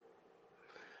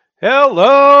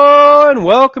Hello and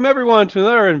welcome everyone to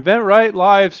another inventRight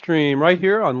live stream right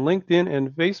here on LinkedIn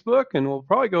and Facebook, and we'll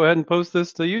probably go ahead and post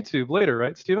this to YouTube later,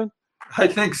 right, Stephen? I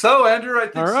think so, Andrew. I All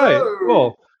think right,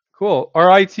 so. cool.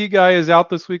 Our IT guy is out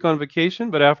this week on vacation,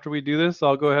 but after we do this,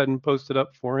 I'll go ahead and post it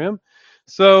up for him.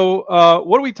 So,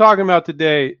 what are we talking about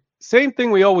today? Same thing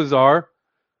we always are.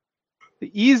 The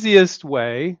easiest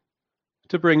way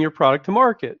to bring your product to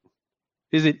market.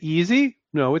 Is it easy?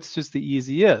 No, it's just the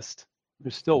easiest.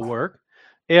 There's still work.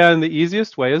 And the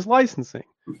easiest way is licensing.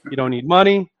 You don't need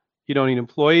money. You don't need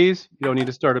employees. You don't need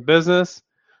to start a business.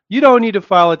 You don't need to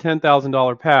file a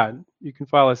 $10,000 patent. You can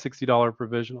file a $60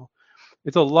 provisional.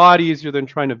 It's a lot easier than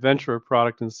trying to venture a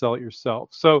product and sell it yourself.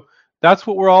 So that's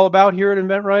what we're all about here at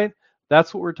inventRight.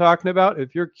 That's what we're talking about.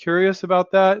 If you're curious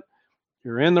about that,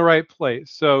 you're in the right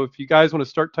place. So if you guys want to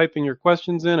start typing your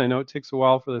questions in, I know it takes a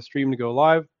while for the stream to go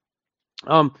live.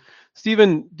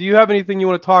 Stephen, do you have anything you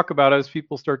want to talk about as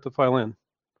people start to file in?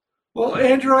 Well,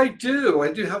 Andrew, I do.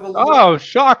 I do have a lot. Oh,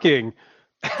 shocking!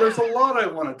 There's a lot I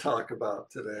want to talk about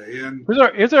today, and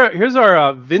Here's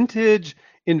our vintage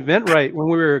inventRight when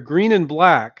we were green and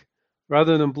black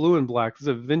rather than blue and black. This is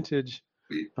a vintage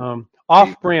we, we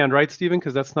off-brand, right, Stephen?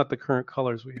 Because that's not the current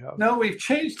colors we have. no, we've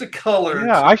changed the color.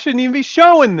 Yeah, I shouldn't even be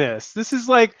showing this. This is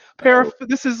like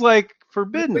This is like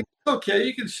forbidden. Okay,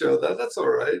 you can show that. That's all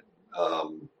right.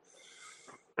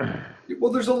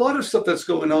 Well, there's a lot of stuff that's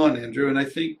going on, Andrew, and I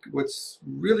think what's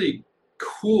really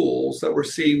cool is that we're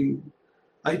seeing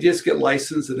ideas get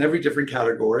licensed in every different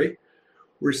category.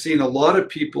 We're seeing a lot of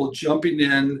people jumping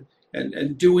in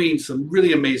and doing some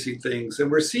really amazing things.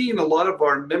 And we're seeing a lot of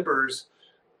our members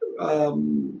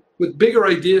with bigger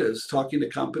ideas talking to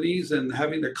companies and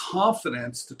having the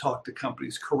confidence to talk to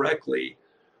companies correctly,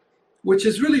 which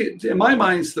is really, in my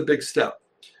mind, is the big step.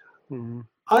 Mm-hmm.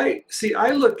 I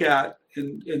look at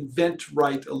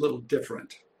inventRight a little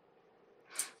different.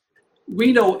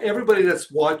 We know everybody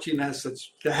that's watching us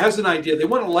that has an idea, they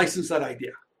want to license that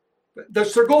idea.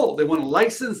 That's their goal. They want to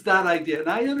license that idea. And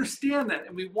I understand that.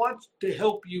 And we want to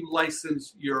help you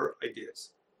license your ideas.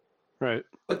 Right.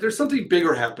 But there's something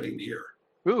bigger happening here.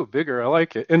 Ooh, bigger. I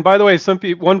like it. And by the way,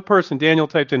 one person, Daniel,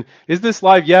 typed in, "Is this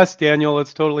live?" Yes, Daniel,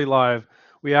 it's totally live.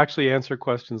 We actually answer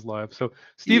questions live. So,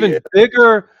 Stephen, Yeah.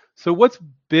 bigger. So, what's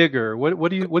bigger?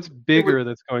 What's bigger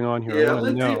that's going on here? Yeah, I want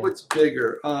to let's see know. what's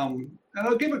bigger. And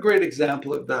I'll give a great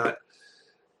example of that.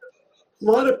 A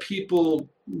lot of people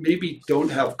maybe don't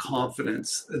have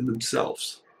confidence in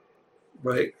themselves,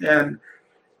 right? And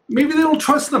maybe they don't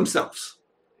trust themselves.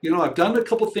 You know, I've done a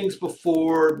couple things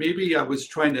before. Maybe I was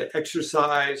trying to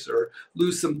exercise or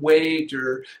lose some weight,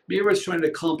 or maybe I was trying to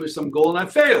accomplish some goal and I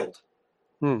failed.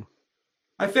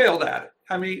 I failed at it.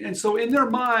 I mean, and so in their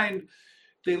mind,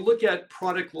 they look at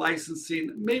product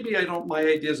licensing. Maybe my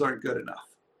ideas aren't good enough.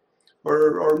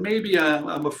 Or maybe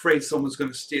I'm afraid someone's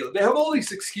going to steal it. They have all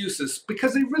these excuses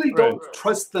because they really don't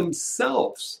trust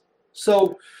themselves.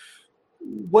 So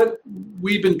what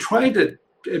we've been trying to,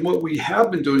 and what we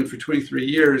have been doing for 23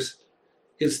 years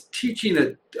is teaching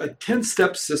a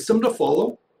 10-step system to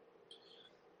follow.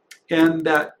 And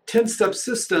that 10-step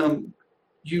system,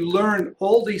 you learn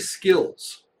all these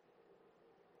skills,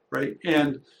 right?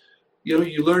 And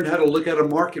you learn how to look at a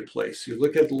marketplace. You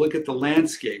look at the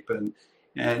landscape, and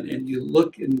you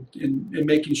look in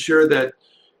making sure that,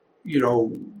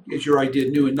 is your idea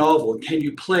new and novel? And can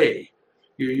you play?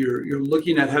 You're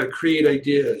looking at how to create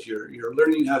ideas. You're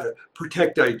learning how to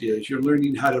protect ideas. You're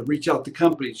learning how to reach out to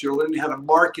companies. You're learning how to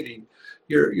marketing.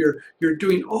 You're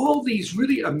doing all these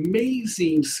really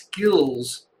amazing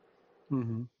skills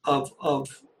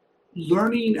of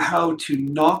learning how to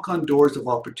knock on doors of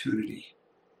opportunity.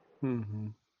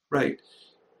 Right.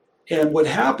 And what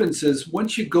happens is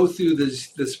once you go through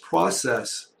this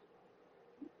process,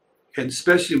 and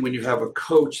especially when you have a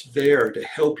coach there to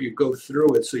help you go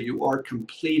through it so you are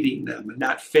completing them and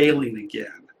not failing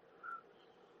again,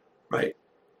 right?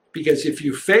 Because if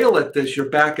you fail at this, you're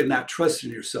back in that trust in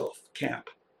yourself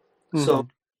camp. So,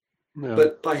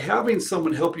 but by having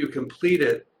someone help you complete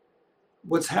it,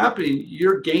 what's happening,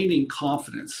 you're gaining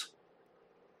confidence.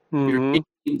 You're gaining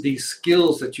these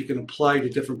skills that you can apply to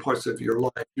different parts of your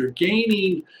life. You're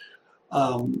gaining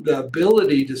the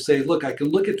ability to say, look, I can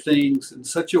look at things in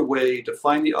such a way to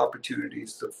find the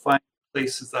opportunities, to find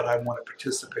places that I want to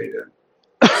participate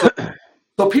in.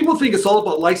 So people think it's all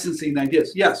about licensing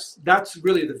ideas. Yes, that's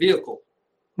really the vehicle.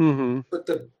 But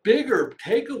the bigger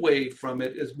takeaway from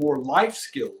it is more life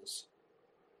skills.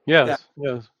 Yes.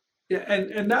 Yeah,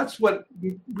 and that's what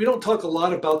we don't talk a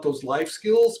lot about, those life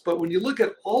skills. But when you look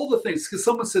at all the things, because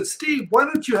someone said, Steve, why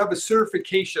don't you have a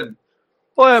certification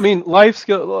Well, I mean, life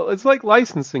skill. Well, it's like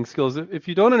licensing skills. If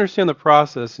you don't understand the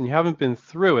process and you haven't been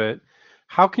through it,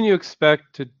 how can you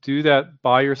expect to do that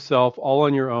by yourself, all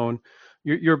on your own?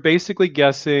 You're basically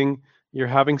guessing. You're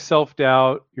having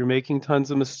self-doubt. You're making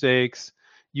tons of mistakes.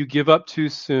 You give up too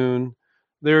soon.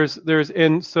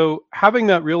 And so having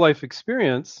that real life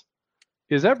experience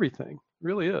is everything.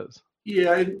 Really is.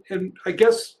 Yeah, and I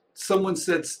guess someone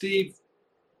said, Steve,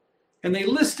 and they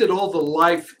listed all the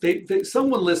life.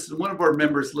 Someone listed, one of our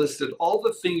members listed all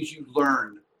the things you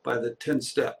learn by the 10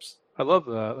 steps, I love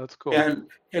that. That's cool. and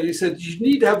he said you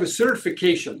need to have a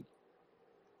certification.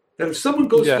 That if someone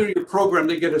goes Yeah. through your program,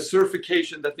 they get a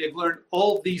certification that they've learned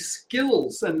all these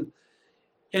skills.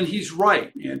 And he's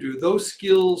right, Andrew. Those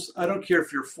skills, I don't care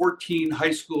if you're 14,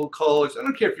 high school, college, I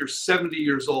don't care if you're 70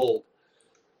 years old.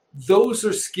 Those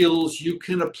are skills you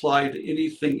can apply to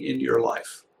anything in your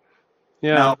life.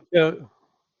 Yeah. Now, Yeah.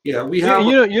 yeah, we You,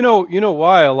 have, you know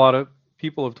why a lot of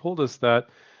people have told us that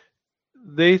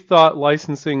they thought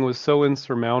licensing was so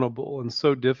insurmountable and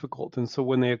so difficult. And so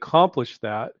when they accomplish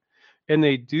that and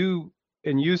they do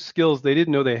and use skills they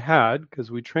didn't know they had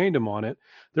because we trained them on it,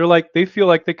 they feel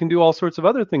like they can do all sorts of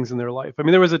other things in their life. I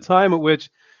mean, there was a time at which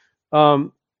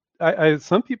um,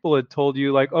 some people had told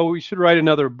you like, oh, we should write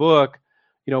another book,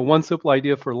 one simple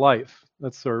idea for life.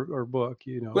 That's our book.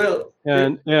 well,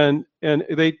 And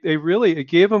they really it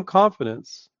gave them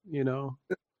confidence.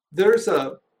 there's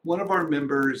one of our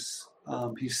members,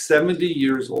 he's 70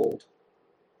 years old.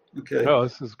 Okay. Oh,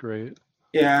 this is great.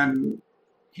 And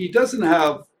he doesn't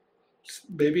have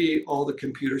maybe all the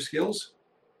computer skills.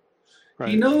 He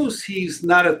Right. knows he's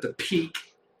not at the peak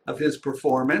of his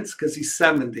performance because he's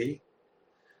 70.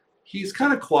 He's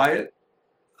kind of quiet,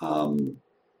 um,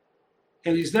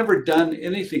 and he's never done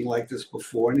anything like this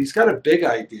before. And he's got a big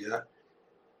idea.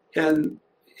 And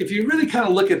if you really kind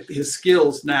of look at his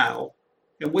skills now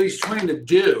and what he's trying to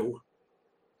do,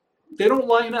 they don't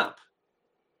line up.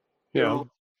 You Yeah. know,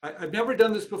 I've never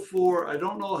done this before. I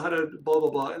don't know how to blah blah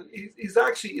blah. And he's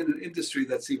actually in an industry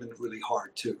that's even really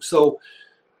hard too. So,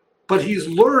 but he's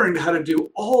learned how to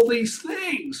do all these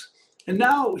things, and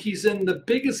now he's in the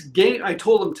biggest game. I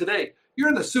told him today, "You're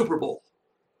in the Super Bowl.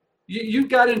 You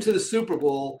got into the Super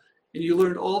Bowl, and you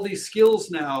learned all these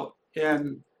skills now."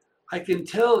 And I can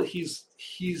tell he's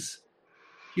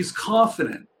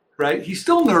confident, right? He's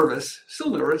still nervous,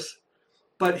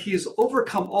 but he's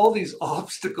overcome all these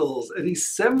obstacles, and he's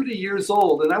 70 years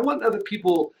old. And I want other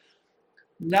people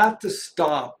not to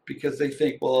stop because they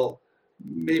think, well,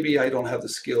 maybe I don't have the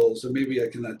skills, or maybe I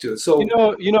cannot do it. So,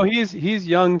 He's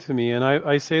young to me, and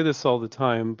I say this all the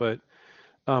time, but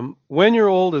when you're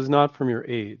old is not from your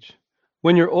age.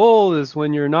 When you're old is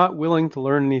when you're not willing to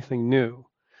learn anything new.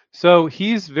 So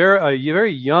he's a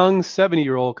very young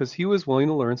 70-year-old because he was willing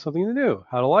to learn something new,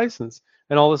 how to license,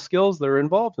 and all the skills that are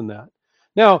involved in that.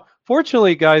 Now,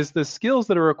 fortunately, guys, the skills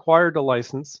that are required to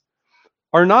license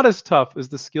are not as tough as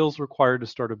the skills required to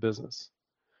start a business.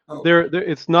 oh,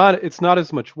 It's not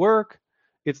as much work,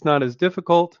 it's not as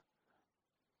difficult,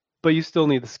 but you still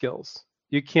need the skills.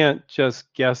 You can't just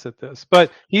guess at this.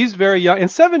 But he's very young, and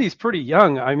 70 is pretty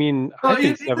young. I mean, I well,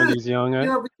 think it 70 is, is young.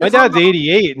 My because I'm dad's not,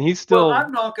 88, and he's well, still.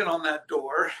 I'm knocking on that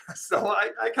door. So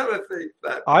I kind of think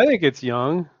that I think it's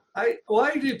young. I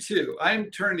do too.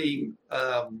 I'm turning,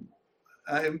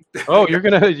 I'm, Oh, you're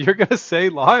gonna say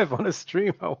live on a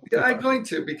stream. Oh I'm God, going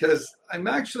to, because I'm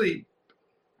actually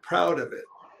proud of it.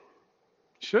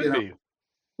 You should know, be.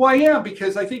 well, I am,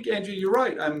 because I think, Andrew, you're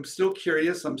right. I'm still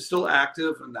curious. I'm still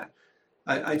active, and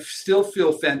I still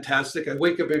feel fantastic. I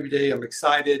wake up every day. I'm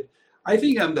excited. I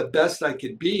think I'm the best I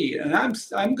could be, and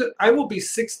I'm good. I will be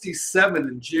 67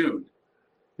 in June,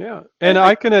 Yeah, and and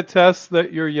I can attest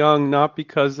that you're young not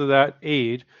because of that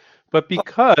age, but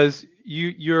because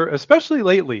you're especially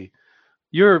lately.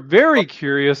 You're very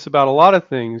curious about a lot of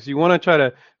things. You want to try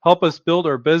to help us build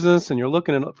our business, and you're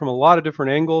looking at it from a lot of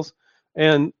different angles.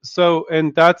 And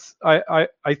that's I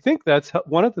think that's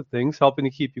one of the things helping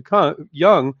to keep you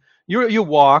young. You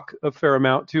walk a fair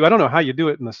amount too. I don't know how you do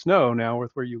it in the snow now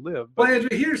with where you live, well, but Andrew,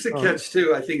 here's the um, catch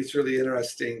too. I think it's really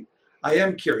interesting. I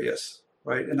am curious,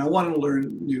 right, and I want to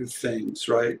learn new things,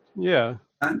 right, yeah,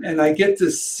 and I get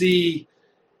to see,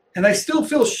 and I still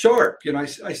feel sharp.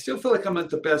 I still feel like I'm at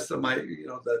the best of my,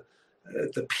 the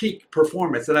at the peak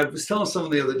performance. And I was telling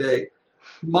someone the other day,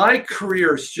 my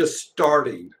career is just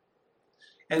starting,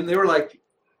 and they were like,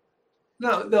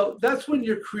 "No, no, that's when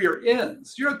your career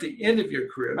ends. You're at the end of your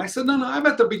career." And I said, "No, no, I'm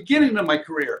at the beginning of my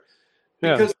career."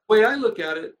 yeah, Because the way I look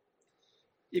at it,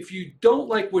 if you don't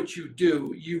like what you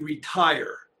do, you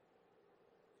retire.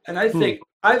 And I hmm, think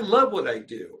I love what I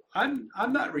do. I'm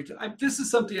not retired. This is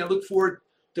something I look forward.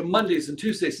 to Mondays and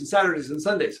Tuesdays and Saturdays and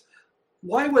Sundays.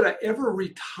 Why would I ever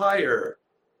retire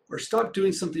or stop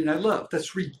doing something I love?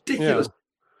 That's ridiculous.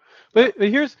 Yeah. But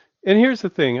here's the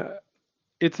thing.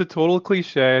 It's a total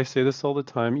cliche. I say this all the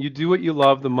time. You do what you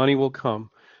love, the money will come.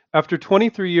 After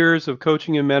 23 years of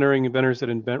coaching and mentoring inventors at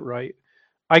inventRight,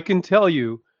 I can tell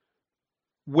you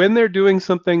when they're doing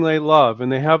something they love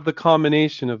and they have the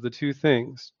combination of the two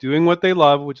things, doing what they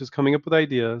love, which is coming up with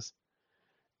ideas,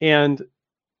 and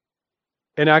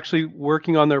actually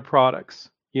working on their products,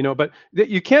 but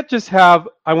you can't just have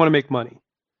I want to make money.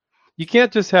 You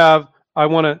can't just have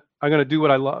I'm going to do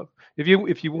what I love. If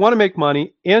you want to make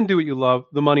money and do what you love,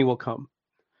 the money will come.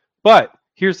 But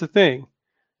here's the thing.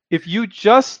 If you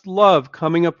just love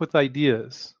coming up with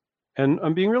ideas, and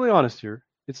I'm being really honest here,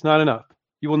 it's not enough.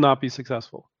 You will not be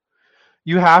successful.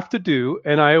 You have to do,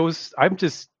 and I'm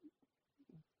just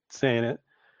saying it,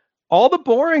 all the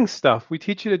boring stuff we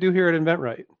teach you to do here at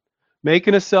inventRight.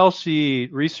 Making a sell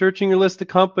sheet, researching your list of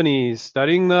companies,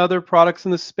 studying the other products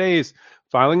in the space,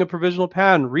 filing a provisional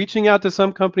patent, reaching out to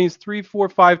some companies 3, 4,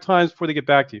 5 times before they get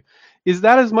back to you. Is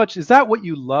that what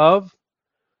you love?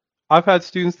 I've had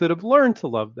students that have learned to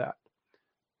love that.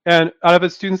 And I've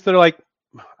had students that are like,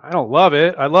 I don't love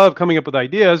it. I love coming up with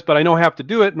ideas, but I know I have to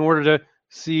do it in order to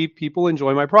see people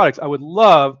enjoy my products. I would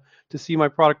love to see my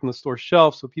product on the store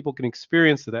shelf so people can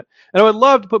experience that. And I would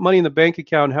love to put money in the bank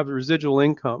account and have the residual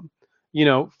income,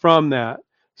 from that,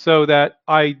 so that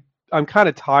I'm kind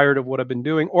of tired of what I've been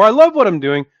doing, or I love what I'm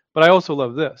doing, but I also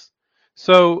love this.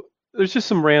 So there's just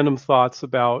some random thoughts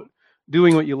about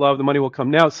doing what you love, the money will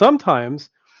come. Now, sometimes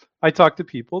I talk to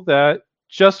people that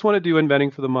just want to do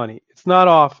inventing for the money. It's not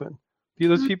often.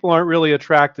 Those people aren't really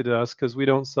attracted to us because we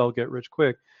don't sell get rich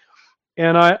quick.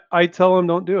 And I tell them,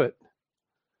 don't do it.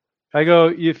 I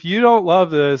go, if you don't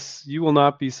love this, you will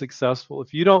not be successful.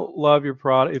 If you don't love your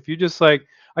product, if you just like,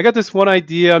 I got this one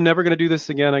idea, I'm never going to do this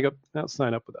again. I go, now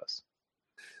sign up with us.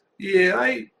 Yeah,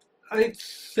 I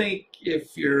think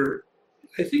if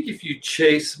you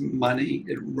chase money,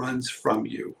 it runs from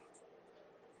you,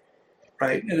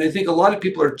 right? And I think a lot of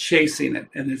people are chasing it,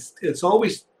 and it's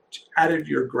always out of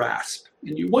your grasp,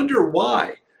 and you wonder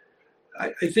why.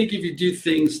 I think if you do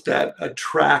things that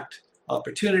attract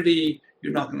opportunity,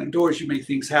 you're knocking on doors, you make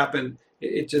things happen,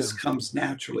 it just comes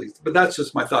naturally. But that's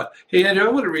just my thought. Hey, Andrew,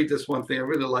 I want to read this one thing. I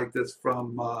really like this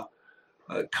from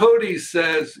Cody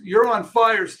says, "You're on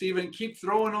fire, Stephen. Keep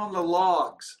throwing on the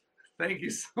logs." Thank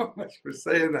you so much for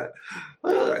saying that.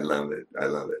 Oh, I love it. I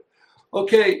love it.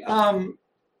 Okay,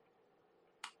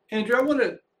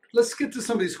 Andrew, let's get to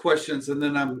some of these questions, and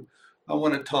then I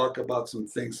want to talk about some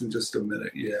things in just a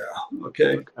minute. Yeah.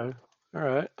 Okay. Okay. All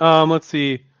right. Let's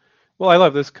see. Well, I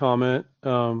love this comment.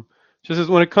 Just as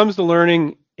when it comes to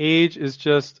learning, age is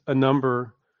just a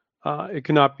number. It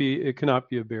cannot be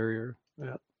a barrier.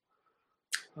 Yeah.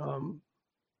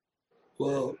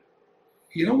 Well,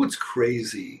 you know what's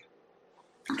crazy,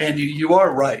 and you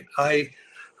are right.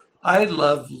 I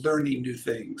love learning new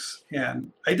things,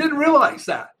 and I didn't realize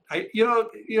that.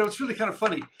 It's really kind of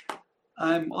funny.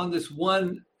 I'm on this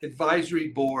one advisory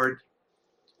board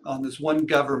on this one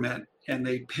government, and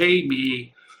they pay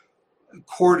me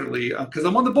quarterly because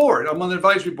I'm on the board. I'm on the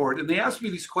advisory board, and they ask me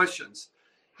these questions.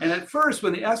 And at first,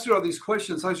 when they asked me all these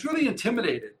questions, I was really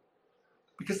intimidated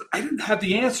because I didn't have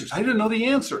the answers. I didn't know the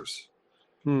answers.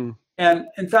 And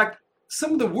in fact,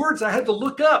 some of the words I had to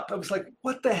look up. I was like,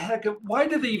 what the heck? Why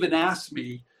did they even ask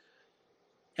me?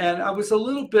 And I was a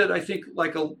little bit, I think,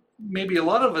 like maybe a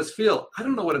lot of us feel, I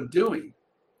don't know what I'm doing.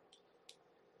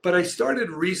 But I started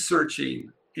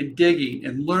researching and digging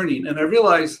and learning, and I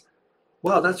realized,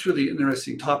 wow, that's really an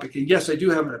interesting topic. And yes, I do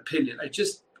have an opinion. I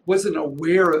just wasn't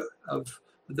aware of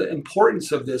the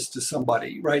importance of this to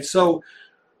somebody, right? So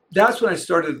that's when I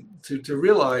started to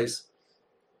realize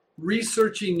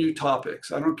researching new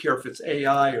topics. I don't care if it's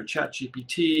AI or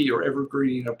ChatGPT or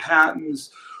evergreen or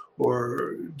patents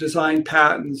or design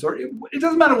patents, or it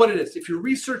doesn't matter what it is. If you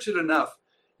research it enough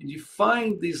and you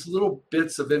find these little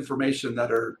bits of information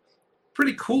that are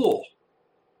pretty cool,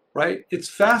 right? It's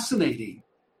fascinating.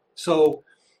 So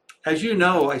as you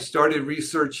know, I started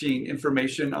researching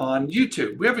information on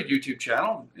YouTube. We have a YouTube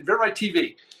channel, inventRight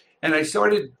TV. And I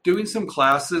started doing some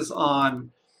classes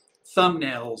on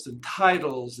thumbnails and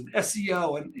titles and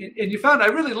SEO. And you found I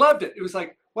really loved it. It was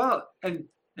like, wow. And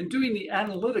doing the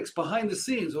analytics behind the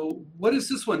scenes. Well, what is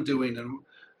this one doing? And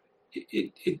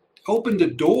it opened a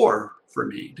door for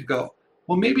me to go,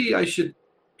 well, maybe I should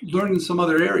learn in some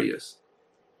other areas.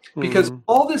 Because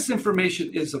all this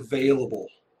information is available,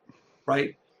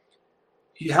 right?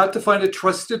 You have to find a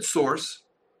trusted source,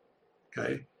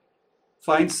 okay?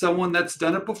 Find someone that's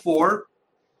done it before,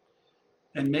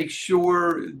 and make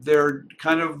sure they're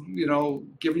kind of,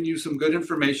 giving you some good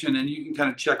information, and you can kind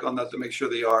of check on that to make sure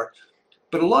they are.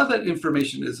 But a lot of that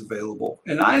information is available.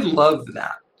 And I love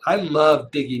that. I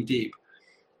love digging deep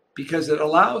because it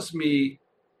allows me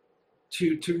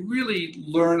to really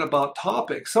learn about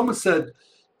topics. Someone said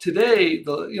today,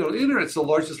 the internet's the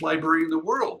largest library in the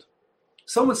world.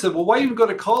 Someone said, well, why even go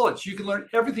to college? You can learn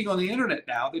everything on the internet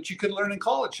now that you could learn in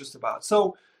college just about.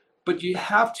 So, but you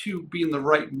have to be in the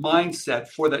right mindset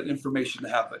for that information to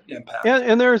have an impact.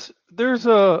 And there's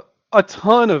a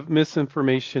ton of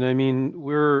misinformation. I mean,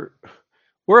 we're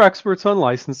experts on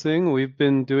licensing. We've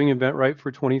been doing inventRight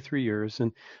for 23 years,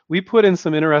 and we put in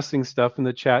some interesting stuff in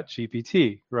the Chat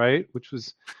GPT, right? Which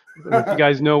was, if you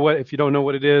guys know if you don't know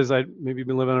what it is, I maybe you've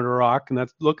been living under a rock, and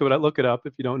that's look it up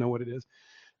if you don't know what it is.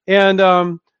 And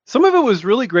some of it was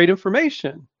really great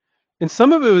information, and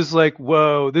some of it was like,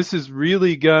 whoa, this is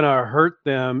really gonna hurt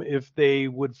them if they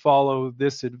would follow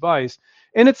this advice.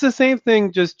 And it's the same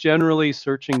thing, just generally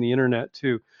searching the internet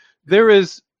too.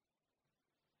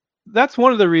 That's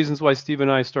one of the reasons why Steve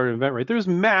and I started inventRight. There's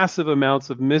massive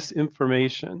amounts of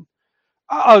misinformation.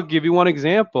 I'll give you one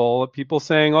example of people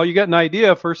saying, oh, you got an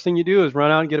idea, first thing you do is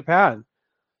run out and get a patent.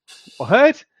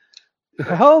 What?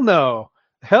 Hell no.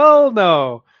 Hell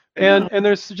no. And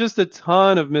there's just a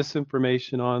ton of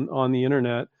misinformation on the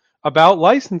internet about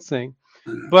licensing.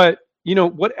 But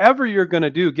whatever you're going to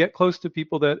do, get close to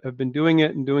people that have been doing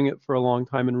it and doing it for a long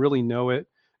time and really know it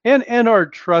and are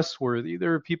trustworthy.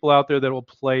 There are people out there that will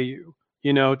play you,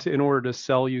 in order to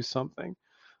sell you something.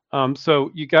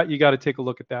 So you got to take a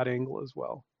look at that angle as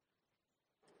well.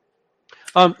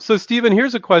 So Stephen,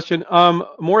 here's a question.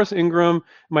 Morris Ingram,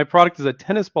 my product is a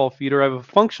tennis ball feeder. I have a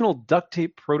functional duct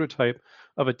tape prototype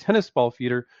of a tennis ball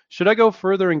feeder. Should I go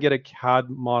further and get a CAD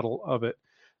model of it?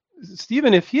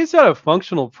 Stephen, if he's got a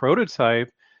functional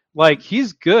prototype, like,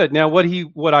 he's good. Now,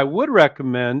 what I would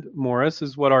recommend, Morris,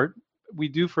 is what we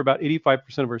do for about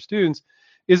 85% of our students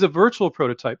is a virtual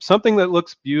prototype, something that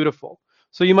looks beautiful.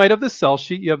 So you might have the sell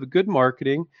sheet, you have a good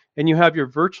marketing, and you have your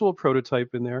virtual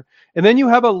prototype in there. And then you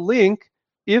have a link,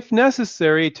 if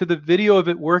necessary, to the video of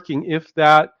it working, if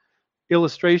that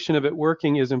illustration of it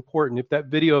working is important, if that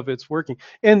video of it's working.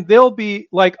 And they'll be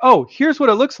like, oh, here's what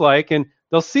it looks like. And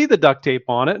they'll see the duct tape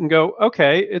on it and go,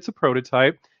 okay, it's a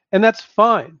prototype. And that's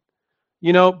fine.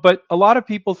 But a lot of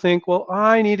people think, well,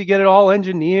 I need to get it all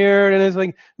engineered. And it's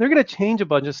like, they're going to change a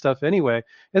bunch of stuff anyway.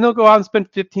 And they'll go out and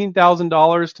spend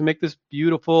 $15,000 to make this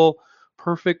beautiful,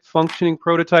 perfect functioning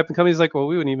prototype. And company's like, well,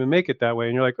 we wouldn't even make it that way.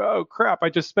 And you're like, oh, crap, I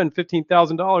just spent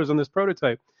 $15,000 on this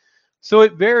prototype. So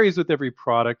it varies with every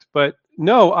product. But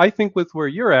no, I think with where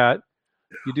you're at,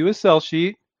 you do a sell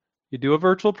sheet, you do a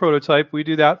virtual prototype. We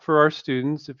do that for our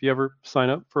students if you ever sign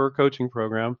up for a coaching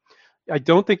program. I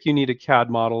don't think you need a CAD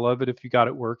model of it if you got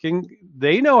it working.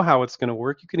 They know how it's going to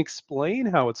work. You can explain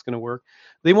how it's going to work.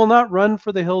 They will not run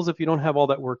for the hills if you don't have all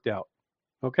that worked out.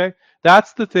 Okay?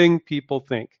 That's the thing people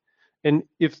think. And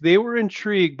if they were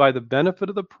intrigued by the benefit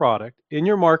of the product in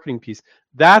your marketing piece,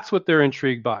 that's what they're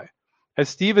intrigued by. As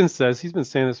Steven says, he's been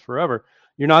saying this forever,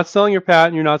 you're not selling your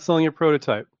patent, you're not selling your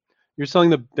prototype. You're selling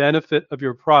the benefit of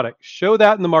your product. Show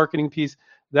that in the marketing piece.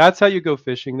 That's how you go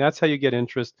fishing. That's how you get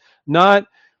interest.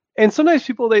 And sometimes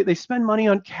people, they spend money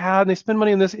on CAD and they spend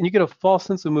money on this, and you get a false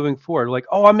sense of moving forward. Like,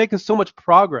 oh, I'm making so much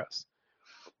progress.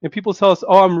 And people tell us,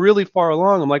 oh, I'm really far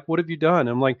along. I'm like, what have you done?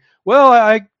 I'm like, well,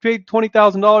 I paid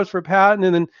 $20,000 for a patent,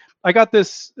 and then I got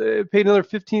this, paid another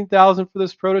 $15,000 for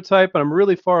this prototype, and I'm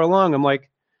really far along. I'm like,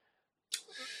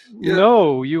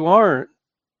 no, you aren't.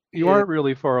 You aren't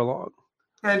really far along.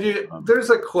 And there's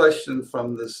a question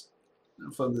from this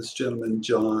gentleman,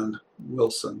 John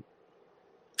Wilson.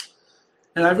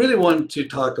 And I really wanted to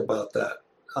talk about that.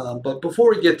 But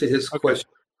before we get to his question,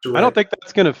 I don't think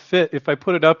that's going to fit. If I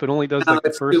put it up, it only does like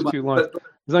the first two lines.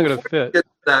 It's not going to fit. Get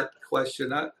that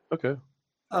question. Okay.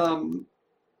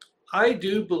 I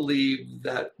do believe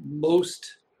that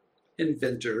most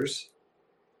inventors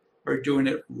are doing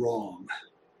it wrong.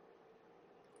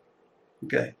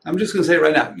 Okay. I'm just going to say it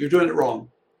right now. You're doing it wrong.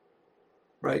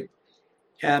 Right?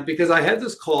 And because I had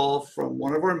this call from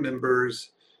one of our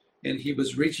members, and he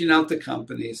was reaching out to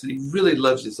companies, and he really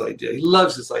loves this idea. He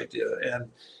loves this idea, and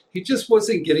he just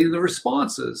wasn't getting the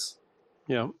responses.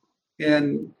 Yeah.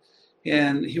 And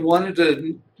he wanted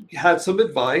to have some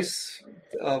advice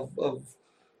of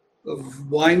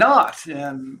why not.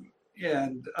 And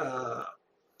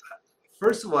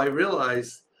first of all, I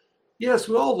realized, yes,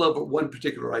 we all love one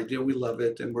particular idea. We love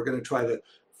it, and we're going to try to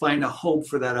find a home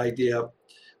for that idea.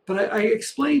 But I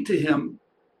explained to him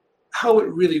how it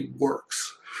really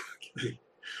works.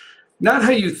 Not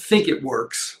how you think it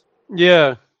works.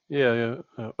 Yeah. Yeah, yeah.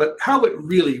 Oh. but how it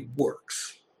really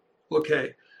works.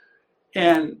 Okay.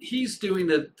 And he's doing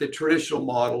the traditional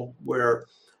model where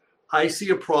I see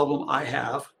a problem I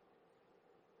have,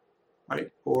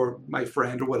 right, or my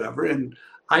friend or whatever, and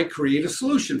I create a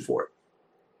solution for it.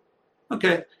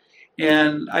 Okay.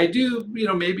 And I do,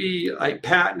 maybe I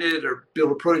patent it or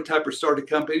build a prototype or start a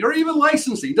company or even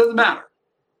licensing, doesn't matter.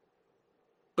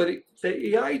 But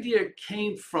the idea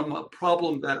came from a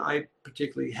problem that I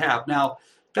particularly have. Now,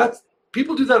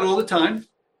 people do that all the time,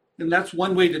 and that's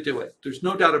one way to do it. There's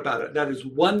no doubt about it. That is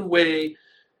one way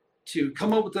to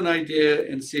come up with an idea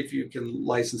and see if you can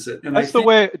license it. And I That's the think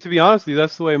way, to be honest with you,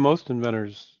 that's the way most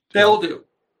inventors they do all it.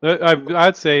 do.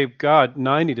 I'd say, God,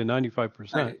 90 to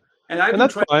 95%. And And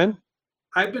that's fine.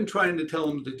 I've been trying to tell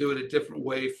them to do it a different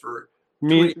way for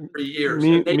Me, 23 years,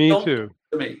 me, and they me don't too. listen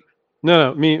to me.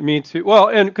 No, me too. Well,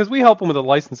 and because we help them with the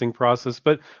licensing process,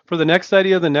 but for the next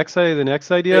idea, the next idea, the next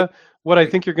They, idea, what I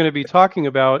they, think you're going to be talking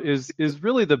about is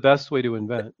really the best way to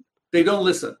invent. they don't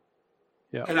listen.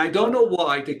 Yeah. And I don't know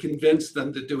why to convince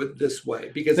them to do it this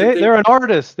way. Because They're an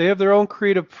artist. They have their own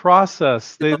creative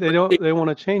process. They want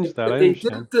to change that. if I they did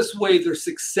understand. it this way, their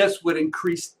success would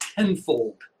increase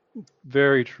tenfold.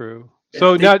 Very true. And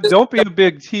So they now just, don't be a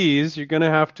big tease. You're going to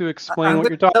have to explain I'm what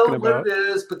going you're to tell talking them what about. it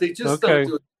is, but they just don't Okay.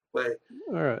 do it this way.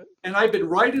 All right. And I've been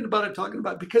writing about it, talking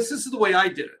about it, because this is the way I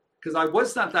did it. Because I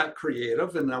was not that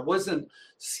creative, and I wasn't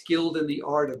skilled in the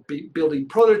art of building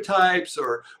prototypes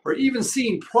or even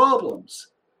seeing problems.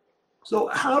 So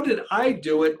how did I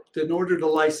do it in order to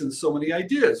license so many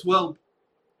ideas? Well,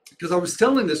 because I was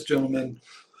telling this gentleman,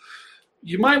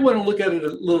 you might want to look at it a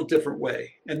little different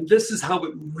way. And this is how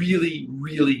it really,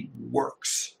 really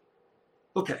works.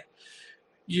 Okay.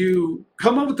 You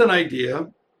come up with an idea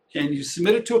and you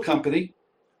submit it to a company,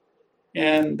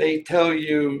 and they tell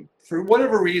you, for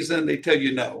whatever reason, they tell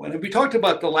you no. And we talked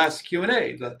about the last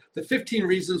Q&A, the 15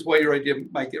 reasons why your idea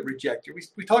might get rejected.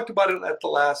 We talked about it at the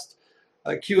last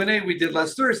Q&A we did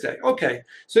last Thursday. Okay,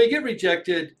 so you get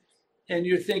rejected, and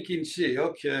you're thinking, gee,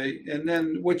 okay. And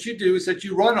then what you do is that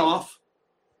you run off.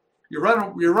 You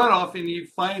run off, and you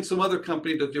find some other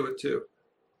company to do it too.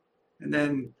 And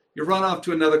then you run off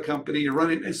to another company.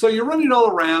 And so you're running all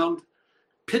around,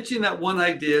 pitching that one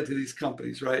idea to these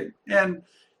companies, right? And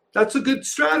that's a good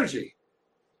strategy.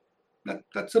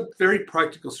 That's a very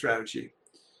practical strategy.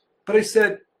 But I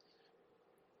said,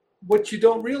 what you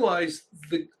don't realize,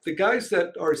 the guys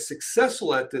that are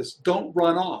successful at this don't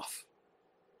run off.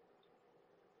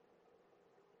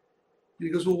 And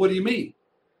he goes, well, what do you mean?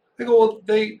 I go, well,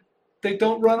 they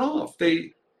don't run off.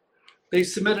 They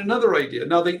submit another idea.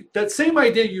 Now, that same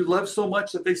idea you love so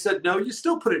much that they said, no, you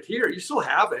still put it here. You still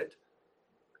have it.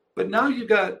 But now you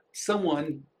got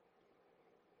someone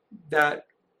that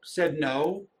said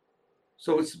no.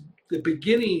 So it's the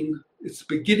beginning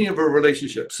of a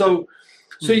relationship. So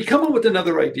you come up with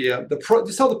another idea. This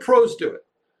is how the pros do it.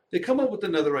 They come up with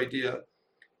another idea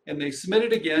and they submit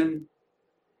it again,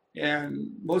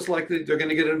 and most likely they're going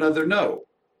to get another no.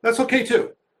 That's okay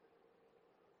too,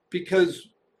 because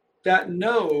that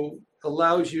no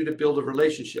allows you to build a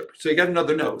relationship. So you got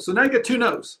another no. So now you got two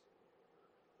no's.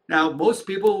 Now most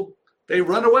people, they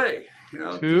run away.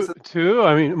 Two.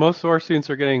 I mean, most of our students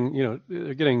are getting,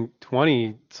 they're getting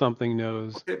 20 something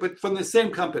no's. Okay, but from the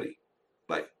same company.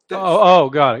 But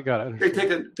got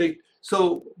it.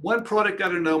 So one product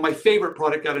got a no. My favorite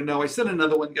product got a no. I sent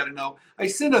another one, got a no. I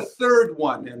sent a third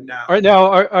one in now. All right,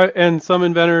 now, and some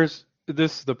inventors,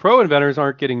 the pro inventors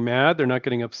aren't getting mad. They're not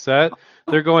getting upset.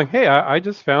 They're going, hey, I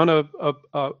just found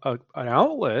an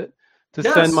outlet to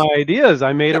send my ideas.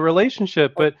 I made a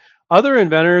relationship. But other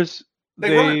inventors,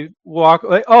 they walk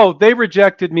like, oh, they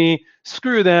rejected me.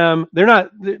 Screw them. They're not,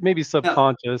 maybe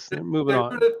subconscious. They're moving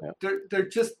on. They're not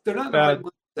in the right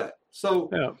mindset.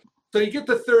 So you get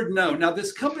the third no. Now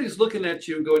this company's looking at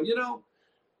you and going,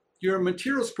 your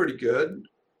material's pretty good.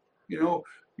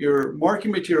 Your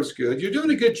marketing material's good. You're doing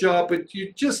a good job, but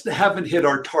you just haven't hit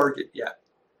our target yet.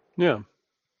 Yeah.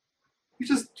 You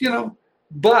just,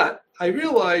 but I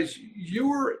realize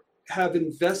you have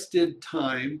invested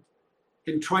time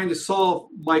in trying to solve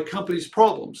my company's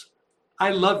problems.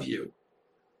 I love you.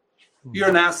 You're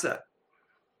an asset.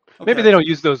 Okay. Maybe they don't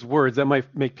use those words. That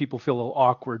might make people feel a little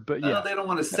awkward, but yeah. No, they don't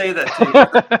want to say that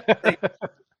to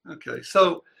you. Okay.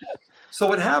 So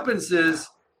what happens is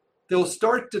they'll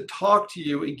start to talk to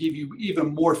you and give you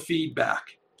even more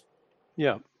feedback.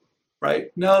 Yeah.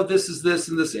 Right? No, this is this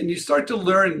and this. And you start to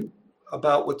learn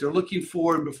about what they're looking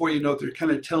for. And before you know it, they're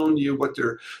kind of telling you what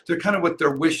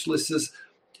their wish list is.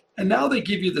 And now they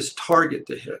give you this target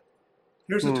to hit.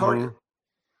 Here's a target.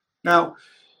 Now,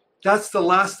 that's the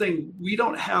last thing. We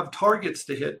don't have targets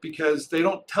to hit because they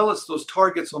don't tell us those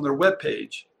targets on their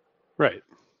webpage. Right.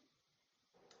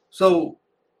 So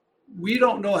we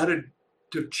don't know how to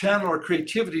channel our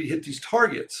creativity to hit these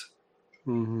targets.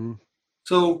 Mm-hmm.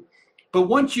 So, but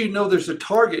once you know there's a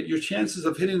target, your chances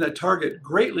of hitting that target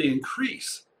greatly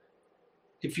increase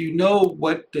if you know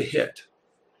what to hit.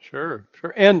 Sure,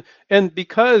 sure. And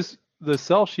because the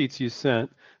sell sheets you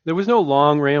sent, there was no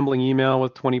long rambling email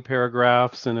with 20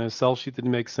 paragraphs and a sell sheet that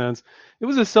didn't make sense. It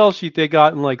was a sell sheet they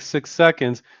got in like 6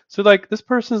 seconds. So like this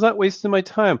person's not wasting my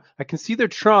time. I can see they're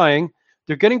trying.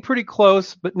 They're getting pretty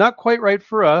close, but not quite right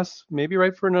for us. Maybe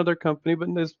right for another company,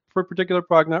 but this for a particular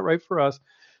product, not right for us.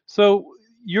 So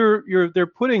they're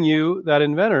putting you, that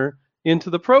inventor, into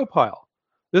the pro pile.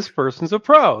 This person's a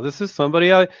pro. This is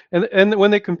somebody and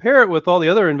when they compare it with all the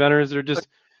other inventors, they're just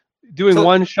doing So,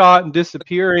 one shot and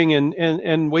disappearing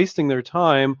and wasting their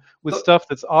time with so, stuff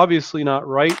that's obviously not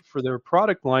right for their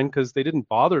product line because they didn't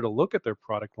bother to look at their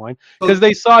product line because so,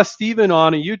 they saw Steven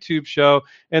on a YouTube show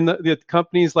and the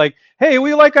company's like, hey,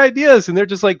 we like ideas. And they're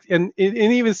just like, and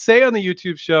even say on the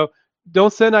YouTube show,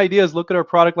 don't send ideas, look at our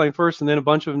product line first. And then a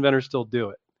bunch of inventors still do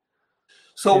it.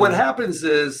 so what happens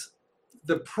is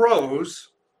the pros,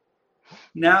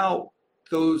 now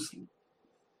those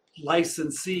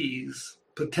licensees,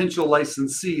 potential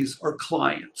licensees, are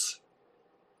clients.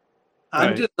 I'm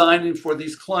Right. designing for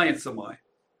these clients of mine.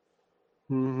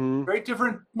 Mm-hmm. Very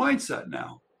different mindset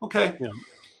now. Okay. Yeah.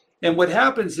 And what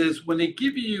happens is when they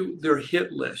give you their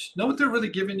hit list, know what they're really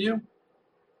giving you?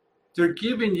 They're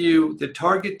giving you the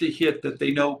target to hit that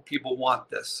they know people want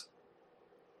this.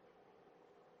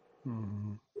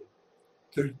 Mm-hmm.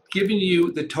 They're giving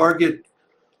you the target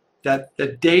that the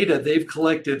data they've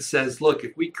collected says, look,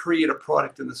 if we create a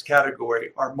product in this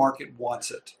category, our market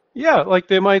wants it. Yeah, like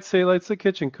they might say, like, it's a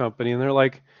kitchen company, and they're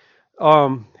like,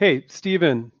 hey,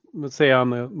 Steven, let's say I'm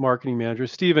the marketing manager.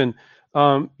 Steven,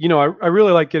 I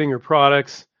really like getting your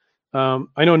products.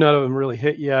 I know none of them really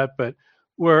hit yet, but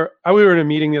we were in a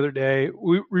meeting the other day.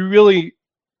 We really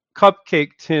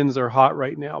cupcake tins are hot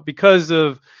right now because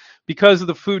of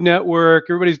the Food Network.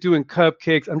 Everybody's doing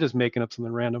cupcakes. I'm just making up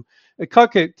something random. The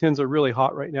cupcake tins are really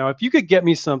hot right now. If you could get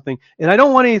me something, and I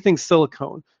don't want anything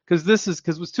silicone because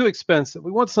it was too expensive.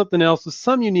 We want something else with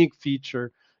some unique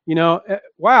feature.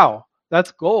 Wow,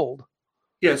 that's gold.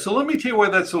 Yeah, so let me tell you why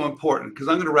that's so important, because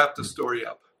I'm going to wrap the story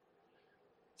up.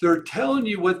 They're telling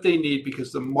you what they need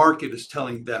because the market is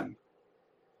telling them.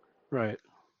 Right.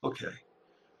 Okay.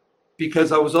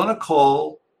 Because I was on a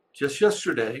call just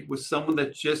yesterday with someone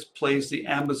that just plays the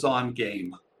Amazon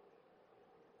game.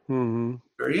 Mm-hmm.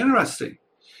 Very interesting.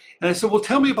 And I said, well,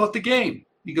 tell me about the game.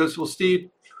 He goes, well, Steve,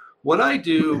 what I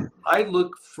do, I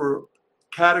look for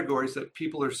categories that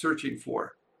people are searching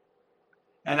for.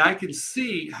 And I can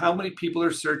see how many people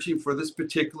are searching for this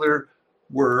particular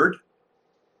word,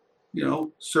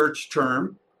 search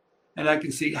term. And I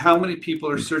can see how many people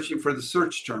are searching for the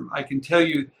search term. I can tell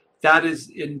you that is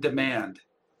in demand.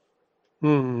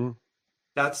 Mm-hmm.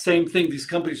 That same thing these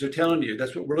companies are telling you,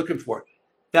 that's what we're looking for.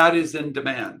 That is in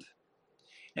demand.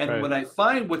 And Right. when I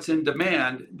find what's in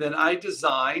demand, then I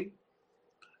design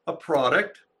a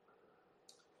product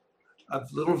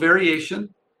of little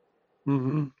variation.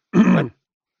 Mm-hmm.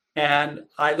 And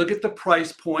I look at the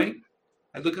price point.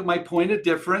 I look at my point of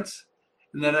difference.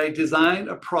 And then I design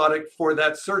a product for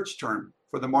that search term,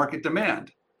 for the market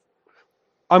demand.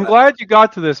 I'm glad you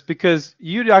got to this because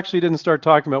you actually didn't start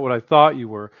talking about what I thought you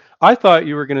were. I thought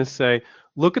you were going to say,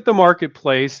 look at the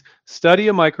marketplace, study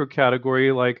a micro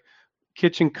category like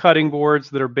kitchen cutting boards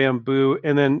that are bamboo,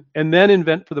 and then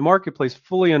invent for the marketplace,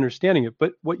 fully understanding it.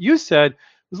 But what you said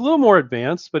was a little more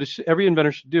advanced, but every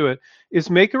inventor should do it, is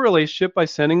make a relationship by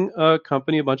sending a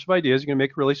company a bunch of ideas. You're going to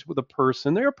make a relationship with a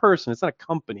person. They're a person. It's not a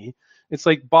company. It's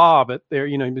like Bob at there,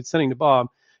 you've been sending to Bob,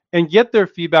 and get their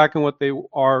feedback on what they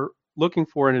are looking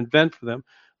for and invent for them.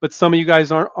 But some of you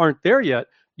guys aren't there yet.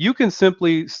 You can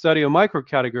simply study a micro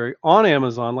category on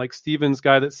Amazon, like Steven's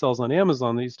guy that sells on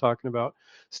Amazon that he's talking about.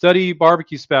 Study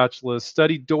barbecue spatulas,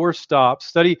 study door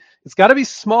stops, it's got to be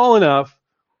small enough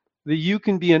that you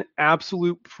can be an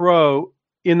absolute pro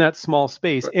in that small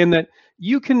space and that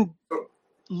you can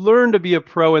learn to be a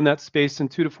pro in that space in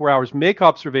 2 to 4 hours, make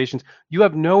observations. You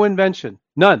have no invention,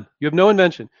 none. You have no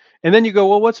invention. And then you go,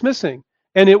 well, what's missing?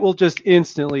 And it will just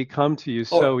instantly come to you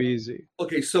so easy.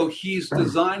 Okay, so he's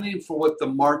designing for what the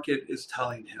market is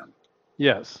telling him.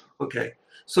 Yes. Okay,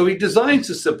 so he designs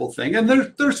a simple thing, and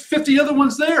there's 50 other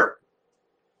ones there.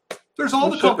 There's all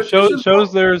the competition.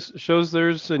 Shows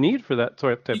there's a need for that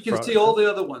type You can product. see all the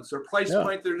other ones, their price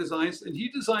point, their designs, and he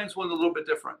designs one a little bit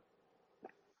different.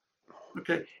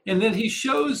 Okay. And then he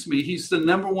shows me he's the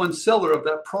number one seller of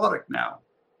that product now.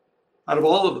 Out of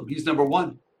all of them, he's number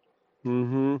one.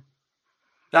 Mm-hmm.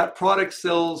 That product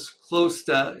sells close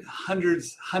to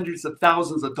hundreds of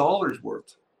thousands of dollars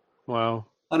worth Wow.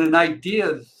 on an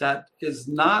idea that is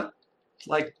not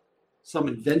like some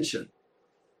invention.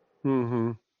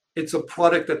 Mm-hmm. It's a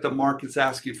product that the market's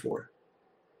asking for.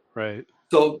 Right.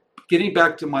 So getting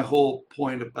back to my whole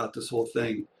point about this whole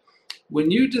thing, when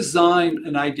you design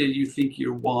an idea you think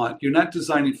you want, you're not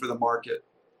designing for the market.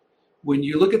 When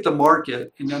you look at the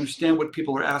market and understand what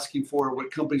people are asking for, what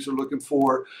companies are looking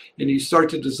for, and you start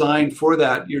to design for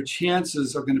that, your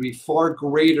chances are going to be far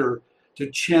greater to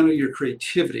channel your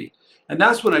creativity. And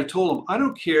that's when I told him, I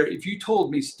don't care if you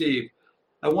told me, Steve,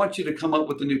 I want you to come up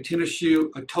with a new tennis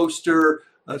shoe, a toaster,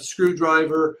 a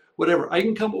screwdriver, whatever. I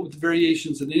can come up with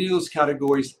variations in any of those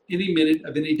categories any minute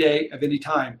of any day of any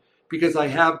time because I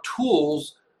have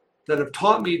tools that have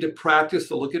taught me to practice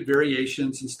to look at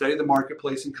variations and study the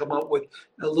marketplace and come up with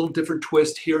a little different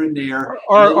twist here and there.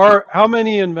 And Are how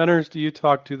many inventors do you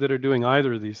talk to that are doing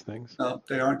either of these things? no,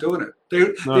 they aren't doing it.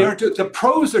 They No. aren't. The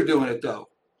pros are doing it though,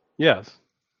 Yes.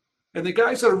 and the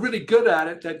guys that are really good at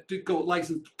it that do go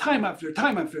license time after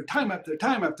time after time after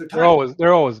time after time.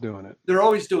 They're always doing it. They're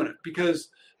always doing it because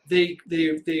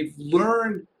they've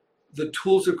learned the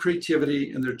tools of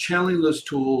creativity and they're channeling those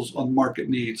tools on market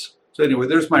needs. So anyway,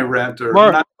 there's my rant.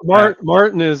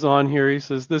 Martin is on here. He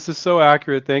says, "This is so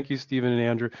accurate. Thank you, Stephen and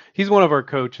Andrew." He's one of our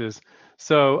coaches.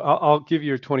 So I'll give you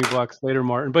your $20 later,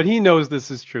 Martin. But he knows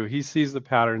this is true. He sees the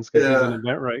patterns because he's an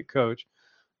inventRight coach.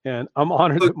 And I'm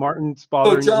honored that Martin's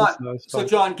bothering you. So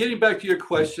John, getting back to your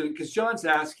question, because John's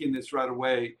asking this right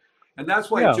away. And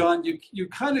that's why, John, you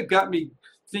kind of got me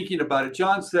thinking about it.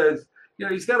 John says,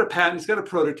 he's got a patent, he's got a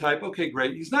prototype. Okay,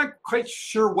 great. He's not quite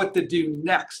sure what to do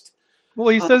next. Well,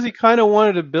 he says he kind of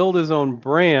wanted to build his own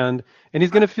brand, and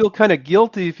he's going to feel kind of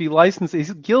guilty if he licenses.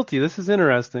 He's guilty. This is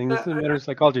interesting. This is inventor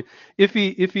psychology. If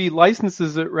he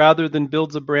licenses it rather than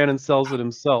builds a brand and sells it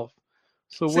himself.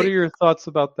 So, what are your thoughts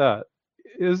about that?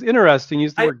 It was interesting.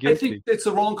 Use the word guilty. I think it's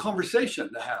the wrong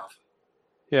conversation to have.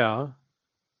 Yeah.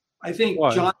 I think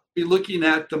John would be looking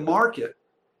at the market.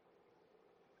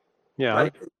 Yeah.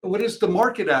 Right? What is the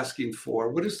market asking for?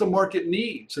 What does the market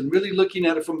needs? And really looking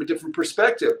at it from a different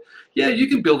perspective. Yeah, you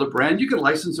can build a brand, you can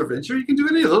license or venture, you can do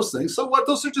any of those things. So what?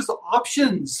 Those are just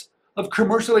options of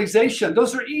commercialization.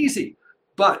 Those are easy.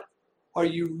 But are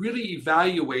you really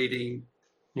evaluating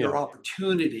your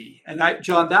opportunity? And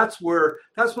John, that's when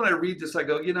I read this, I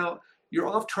go, you're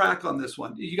off track on this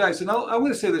one. You guys, and I'm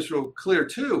going to say this real clear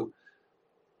too.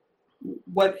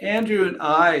 What Andrew and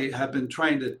I have been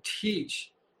trying to teach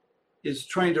is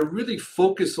trying to really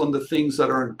focus on the things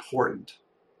that are important,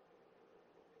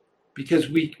 because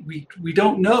we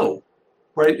don't know,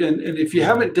 right? And if you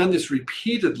haven't done this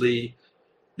repeatedly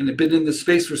and have been in this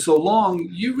space for so long,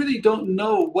 you really don't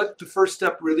know what the first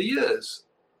step really is.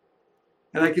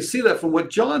 And I can see that from what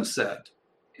John said.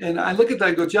 And I look at that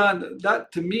and go, John,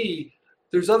 that to me,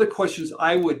 there's other questions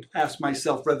I would ask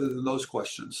myself rather than those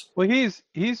questions. Well,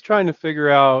 he's trying to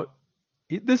figure out.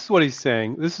 This is what he's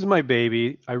saying. This is my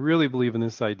baby. I really believe in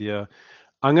this idea.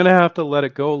 I'm going to have to let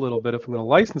it go a little bit if I'm going to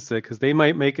license it, because they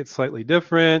might make it slightly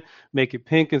different, make it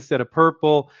pink instead of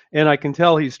purple. And I can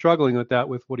tell he's struggling with that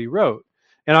with what he wrote.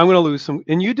 And I'm going to lose some.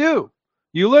 And you do.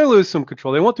 You lose some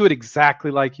control. They won't do it exactly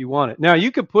like you want it. Now,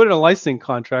 you could put in a licensing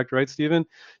contract, right, Stephen?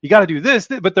 You got to do this,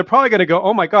 but they're probably going to go,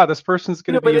 oh, my God, this person's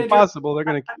going to be impossible.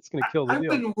 It's going to kill the deal.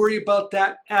 I wouldn't worry about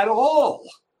that at all.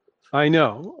 I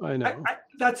know.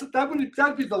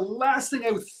 That'd be the last thing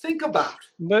I would think about.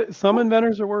 But some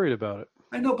inventors are worried about it.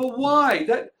 I know, but why?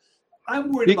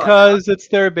 I'm worried because it's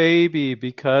their baby.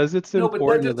 Because it's important. No,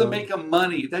 but that doesn't make them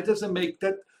money. That doesn't make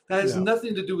that. That has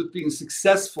nothing to do with being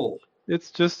successful.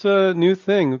 It's just a new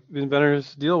thing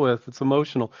inventors deal with. It's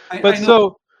emotional. But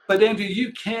Andrew,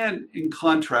 you can in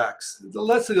contracts.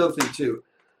 That's the other thing too.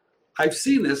 I've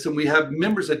seen this, and we have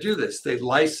members that do this. They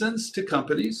license to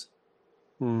companies.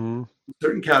 Mm-hmm.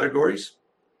 Certain categories,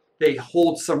 they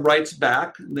hold some rights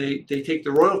back. And they take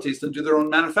the royalties and do their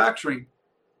own manufacturing,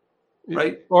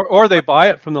 right? Or they buy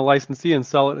it from the licensee and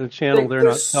sell it in a channel they're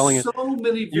not selling it.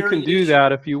 Many you can do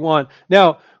that if you want.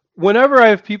 Now, whenever I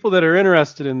have people that are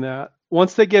interested in that,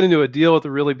 once they get into a deal with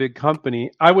a really big company,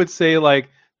 I would say like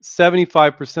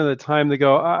 75% of the time they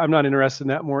go, I'm not interested in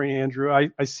that more, Andrew.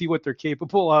 I see what they're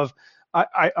capable of.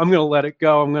 I'm going to let it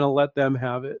go. I'm going to let them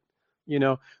have it.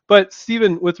 But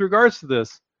Stephen, with regards to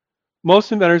this,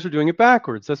 most inventors are doing it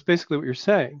backwards. That's basically what you're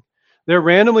saying. They're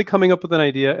randomly coming up with an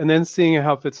idea and then seeing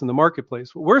how it fits in the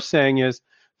marketplace. What we're saying is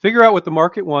figure out what the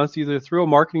market wants, either through a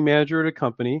marketing manager at a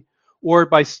company or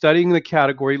by studying the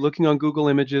category, looking on Google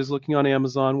Images, looking on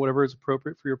Amazon, whatever is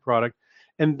appropriate for your product,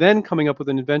 and then coming up with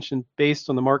an invention based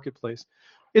on the marketplace.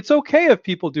 It's okay if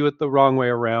people do it the wrong way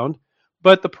around,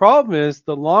 but the problem is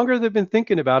the longer they've been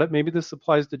thinking about it, maybe this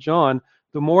applies to John,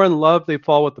 the more in love they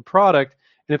fall with the product.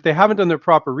 And if they haven't done their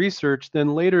proper research,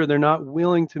 then later they're not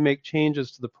willing to make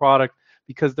changes to the product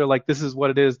because they're like, this is what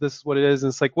it is, this is what it is.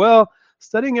 And it's like, well,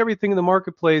 studying everything in the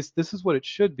marketplace, this is what it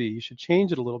should be. You should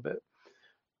change it a little bit.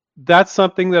 That's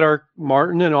something that our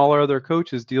Martin and all our other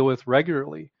coaches deal with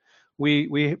regularly.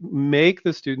 We make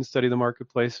the students study the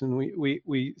marketplace, and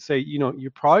we say,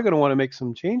 you're probably going to want to make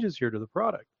some changes here to the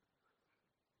product.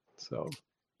 So,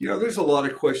 there's a lot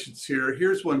of questions here.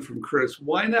 Here's one from Chris.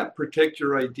 Why not protect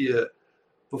your idea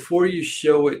before you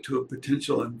show it to a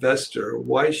potential investor?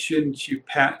 Why shouldn't you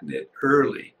patent it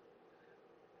early?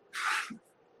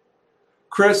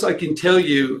 Chris, I can tell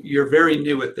you're very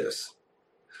new at this.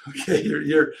 Okay,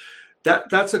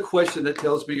 that's a question that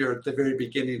tells me you're at the very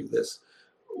beginning of this.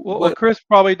 Well, Chris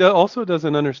probably also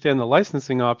doesn't understand the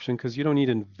licensing option because you don't need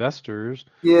investors.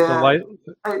 Yeah,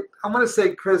 I'm going to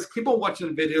say, Chris, keep on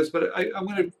watching the videos, but I'm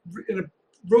going to,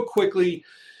 real quickly,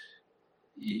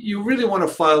 you really want to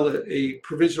file a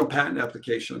provisional patent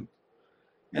application.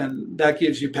 And that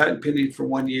gives you patent pending for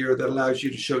 1 year that allows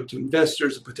you to show to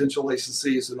investors and potential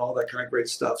licensees and all that kind of great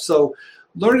stuff. So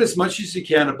learn as much as you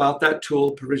can about that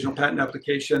tool, provisional patent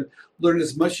application. Learn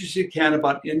as much as you can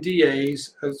about NDAs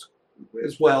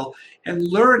as well, and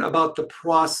learn about the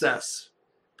process,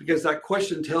 because that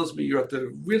question tells me you're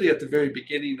really at the very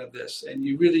beginning of this, and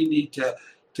you really need to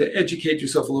educate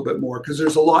yourself a little bit more, because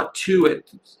there's a lot to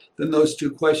it than those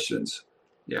two questions.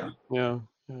 Yeah. I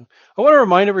want to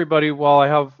remind everybody, while I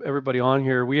have everybody on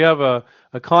here, we have a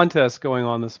contest going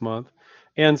on this month.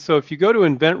 And so if you go to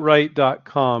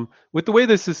inventRight.com, with the way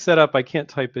this is set up, I can't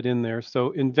type it in there. So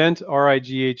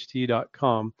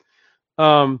inventRight.com,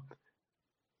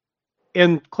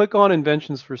 and click on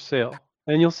Inventions for Sale.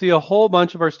 And you'll see a whole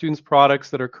bunch of our students' products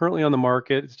that are currently on the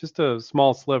market. It's just a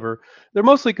small sliver. They're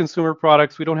mostly consumer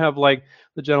products. We don't have like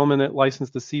the gentleman that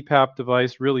licensed the CPAP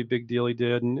device, really big deal he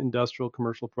did, and industrial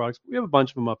commercial products. We have a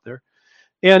bunch of them up there.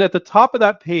 And at the top of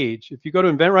that page, if you go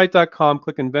to inventRight.com,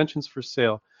 click Inventions for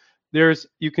Sale,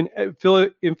 you can fill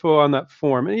info on that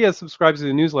form. And yes, subscribe to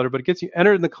the newsletter, but it gets you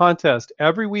entered in the contest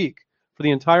every week for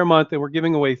the entire month. And we're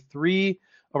giving away 3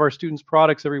 of our students'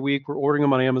 products every week. We're ordering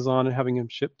them on Amazon and having them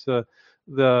shipped to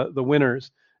the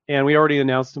winners. And we already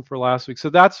announced them for last week. So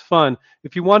that's fun.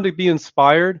 If you want to be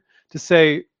inspired to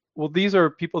say, well, these are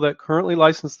people that currently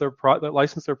license their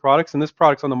products, and this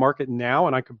product's on the market now,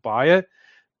 and I could buy it.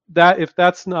 If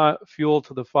that's not fuel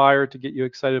to the fire to get you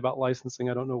excited about licensing,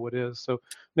 I don't know what is. So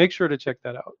make sure to check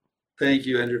that out. Thank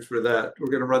you, Andrew, for that.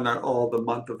 We're going to run that all the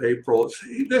month of April.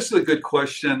 This is a good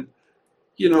question,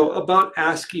 about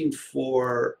asking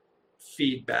for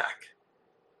feedback.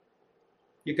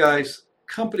 You guys,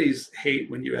 companies hate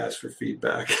when you ask for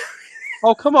feedback.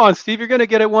 Oh, come on, Steve. You're going to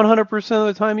get it 100% of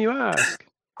the time you ask.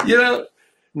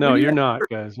 No, you're not,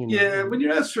 guys. When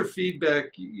you ask for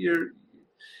feedback, you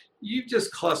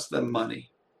just cost them money.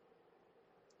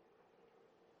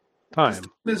 Time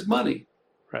is money.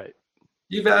 Right.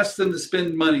 You've asked them to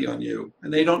spend money on you,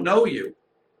 and they don't know you.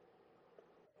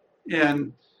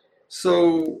 And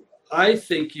so I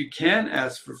think you can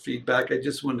ask for feedback. I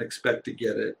just wouldn't expect to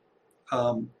get it.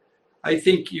 I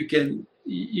think you can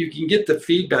get the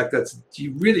feedback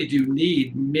you really do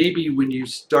need, maybe when you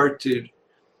start to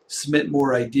submit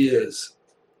more ideas,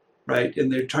 right? And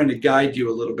they're trying to guide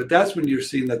you a little bit. That's when you're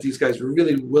seeing that these guys are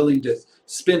really willing to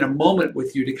spend a moment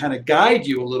with you to kind of guide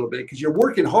you a little bit, because you're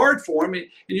working hard for them and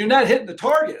you're not hitting the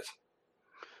target.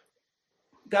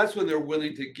 That's when they're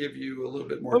willing to give you a little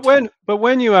bit more time. But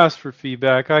when you ask for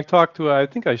feedback, I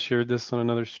think I shared this on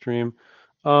another stream.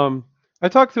 I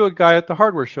talked to a guy at the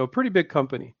hardware show, a pretty big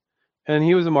company, and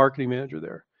he was a marketing manager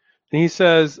there. And he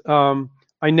says,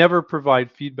 I never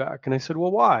provide feedback. And I said,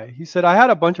 well, why? He said, I had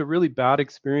a bunch of really bad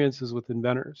experiences with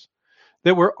inventors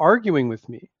that were arguing with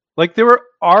me. Like they were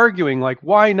arguing, like,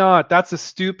 why not? That's a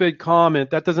stupid comment.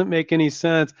 That doesn't make any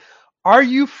sense. Are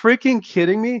you freaking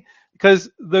kidding me? Because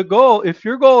if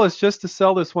your goal is just to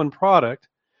sell this one product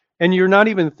and you're not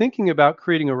even thinking about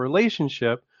creating a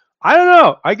relationship, I don't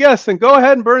know, I guess, then go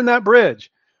ahead and burn that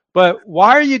bridge. But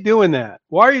why are you doing that?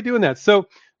 So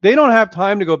they don't have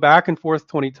time to go back and forth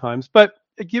 20 times. But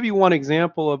I give you one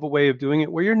example of a way of doing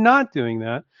it where you're not doing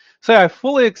that. Say, I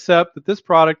fully accept that this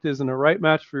product isn't a right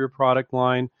match for your product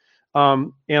line,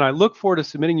 and I look forward to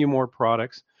submitting you more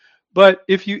products. But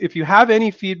if you have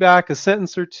any feedback, a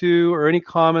sentence or two, or any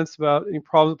comments about any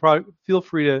problems with the product, feel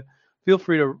free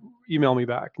to email me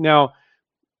back. Now,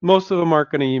 most of them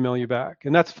aren't going to email you back,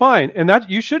 and that's fine. And that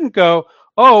you shouldn't go,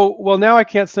 oh, well, now I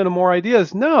can't send them more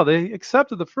ideas. No, they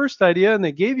accepted the first idea and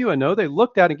they gave you a no. They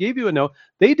looked at it and gave you a no.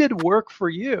 They did work for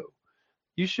you.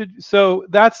 You should. So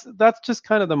that's just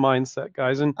kind of the mindset,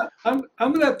 guys. And I'm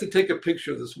going to have to take a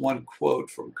picture of this one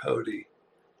quote from Cody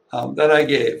that I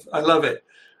gave. I love it.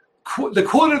 The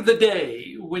quote of the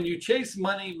day: "When you chase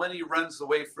money, money runs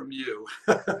away from you."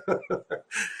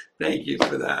 Thank you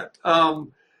for that. Andrew,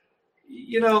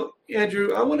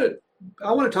 I want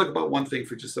to talk about one thing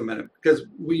for just a minute, because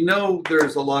we know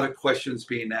there's a lot of questions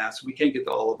being asked. We can't get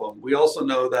to all of them. We also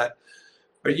know that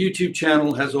our YouTube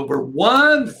channel has over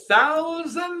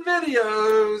 1,000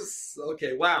 videos.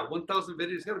 Okay, wow, 1,000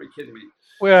 videos. You gotta be kidding me.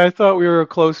 well, I thought we were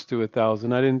close to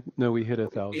 1,000. I didn't know we hit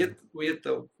 1,000. We hit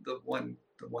the 1,000.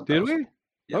 Did we?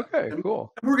 Yeah. Okay,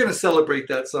 cool. And we're going to celebrate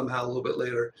that somehow a little bit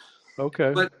later.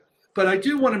 Okay. But I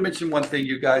do want to mention one thing,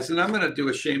 you guys, and I'm going to do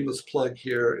a shameless plug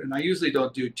here. And I usually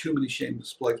don't do too many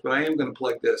shameless plugs, but I am going to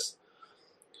plug this.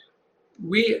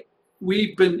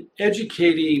 We've been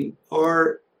educating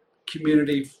our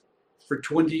community for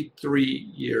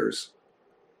 23 years.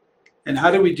 And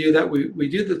how do we do that? We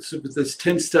do this with this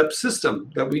 10-step system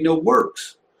that we know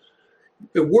works.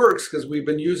 It works because we've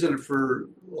been using it for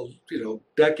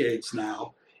decades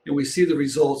now, and we see the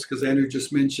results because Andrew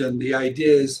just mentioned the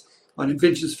ideas on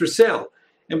inventions for sale,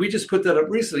 and we just put that up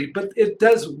recently. But it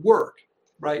does work,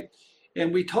 right?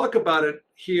 And we talk about it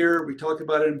here, we talk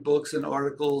about it in books and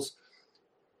articles,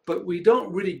 but we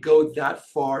don't really go that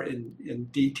far in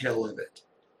detail of it,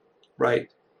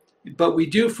 right? But we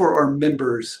do for our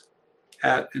members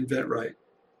at inventRight,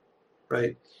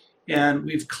 right? And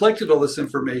we've collected all this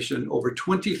information over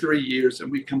 23 years,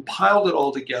 and we compiled it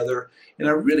all together in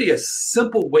a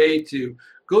simple way to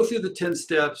go through the 10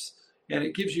 steps. And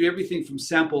it gives you everything from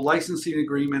sample licensing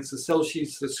agreements, the sell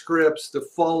sheets, the scripts, the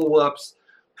follow-ups,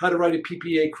 how to write a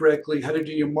PPA correctly, how to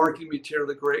do your marketing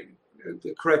material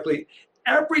correctly,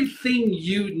 everything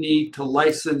you need to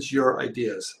license your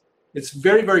ideas. It's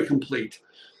very, very complete.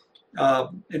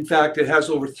 In fact, it has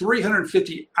over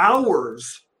 350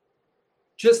 hours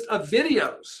just of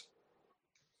videos.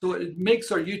 So it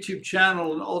makes our YouTube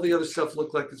channel and all the other stuff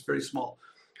look like it's very small.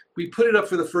 We put it up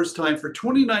for the first time for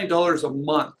 $29 a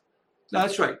month. No,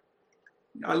 that's right.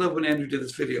 I love when Andrew did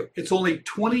this video. It's only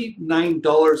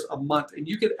 $29 a month, and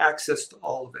you get access to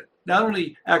all of it. Not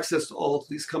only access to all of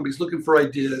these companies looking for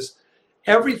ideas,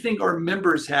 everything our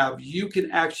members have, you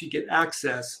can actually get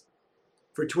access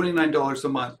for $29 a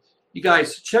month. You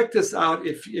guys, check this out.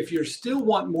 If you still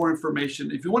want more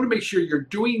information, if you want to make sure you're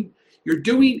doing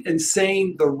and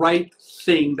saying the right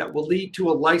thing that will lead to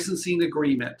a licensing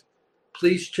agreement,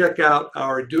 please check out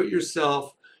our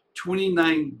do-it-yourself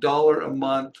 $29 a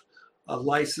month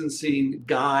licensing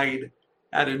guide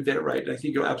at inventRight. I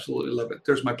think you'll absolutely love it.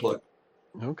 There's my plug.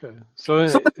 Okay. So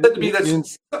Someone said to me you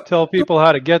tell people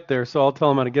how to get there. So I'll tell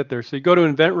them how to get there. So you go to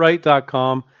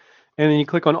inventright.com. And then you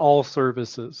click on all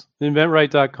services,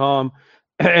 inventRight.com,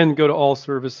 and go to all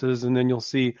services, and then you'll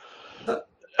see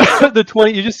the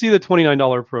 20. You just see the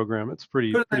 $29 program. It's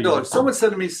pretty. $29. Someone said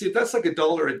to me, "See, that's like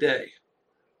 $1 a day."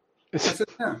 I said,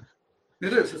 "Yeah,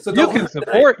 it is. It's $1 you can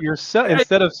support yourself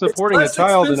instead of supporting a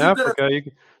child in Africa. You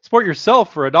can support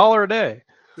yourself for $1 a day.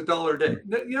 $1 a day.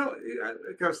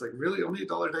 I was like, really, only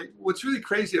 $1 a day? What's really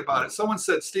crazy about it? Someone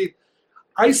said, "Steve,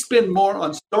 I spend more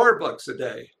on Starbucks a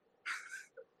day."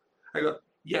 I go,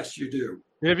 yes, you do.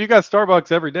 If you got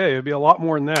Starbucks every day, it'd be a lot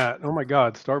more than that. Oh my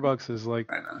God, Starbucks is like.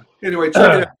 I know. Anyway,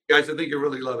 check it out, guys. I think you'll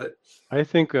really love it. I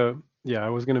think, I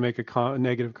was going to make a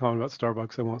negative comment about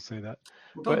Starbucks. I won't say that,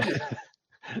 but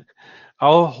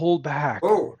I'll hold back.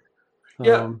 Oh,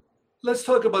 yeah. Let's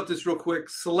talk about this real quick.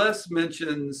 Celeste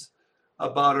mentions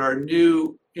about our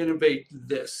new Innovate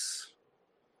This.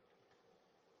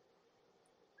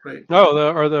 Right.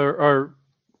 Oh,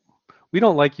 we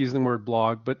don't like using the word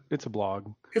blog, but it's a blog.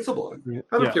 It's a blog. I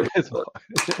don't care what it's a blog.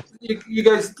 You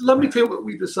guys, let me tell you what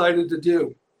we decided to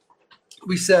do.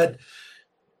 We said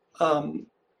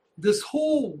this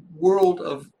whole world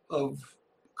of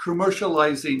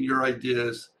commercializing your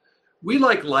ideas, we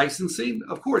like licensing,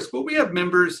 of course, but we have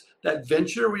members that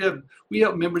venture. We have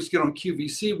members get on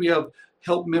QVC. We have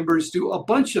help members do a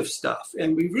bunch of stuff.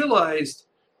 And we realized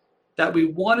that we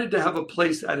wanted to have a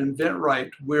place at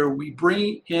inventRight where we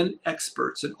bring in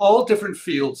experts in all different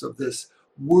fields of this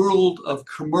world of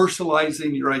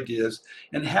commercializing your ideas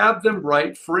and have them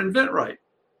write for inventRight.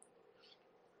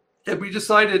 And we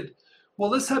decided, well,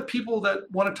 let's have people that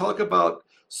want to talk about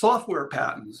software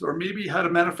patents, or maybe how to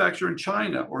manufacture in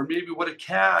China, or maybe what a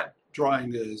CAD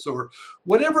drawing is, or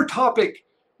whatever topic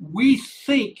we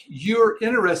think you're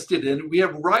interested in. We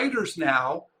have writers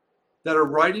now that are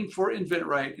writing for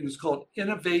inventRight, and it's called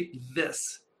Innovate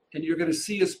This. And you're going to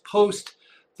see us post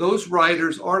those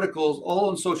writers' articles all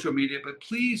on social media, but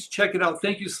please check it out.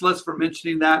 Thank you, Celeste, for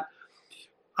mentioning that.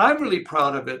 I'm really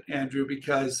proud of it, Andrew,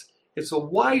 because it's a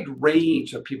wide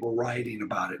range of people writing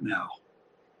about it now,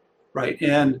 right?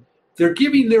 And they're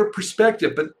giving their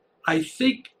perspective, but I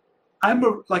think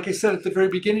like I said at the very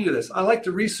beginning of this, I like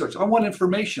to research. I want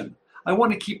information. I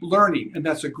want to keep learning, and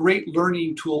that's a great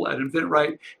learning tool at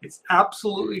inventRight. It's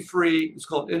absolutely free. It's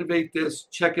called Innovate This.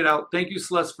 Check it out. Thank you,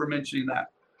 Celeste, for mentioning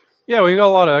that. Yeah, we got a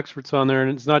lot of experts on there,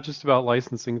 and it's not just about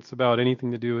licensing. It's about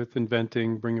anything to do with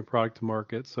inventing, bringing a product to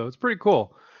market. So it's pretty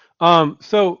cool.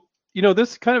 So,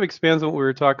 this kind of expands on what we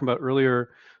were talking about earlier.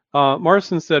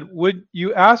 Marcin said, would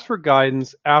you ask for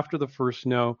guidance after the first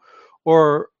no,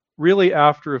 or really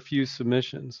after a few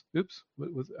submissions? Oops.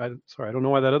 Sorry, I don't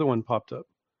know why that other one popped up.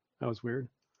 That was weird.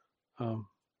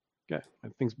 Okay, my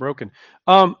thing's broken.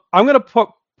 I'm going to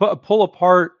pull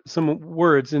apart some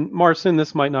words, and Marcin,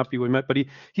 this might not be what he meant, but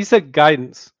he said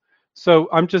guidance. So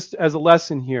I'm just, as a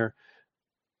lesson here,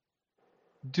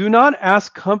 do not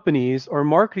ask companies or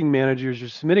marketing managers you're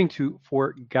submitting to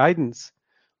for guidance.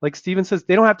 Like Steven says,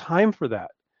 they don't have time for that.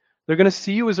 They're going to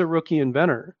see you as a rookie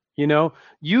inventor. You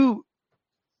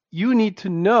need to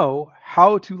know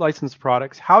how to license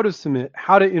products, how to submit,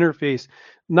 how to interface,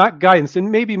 not guidance.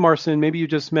 And maybe, Marcin, maybe you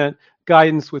just meant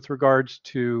guidance with regards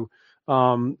to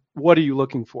what are you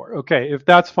looking for? Okay, if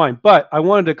that's fine. But I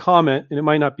wanted to comment, and it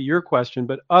might not be your question,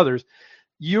 but others.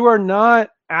 You are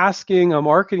not asking a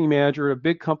marketing manager at a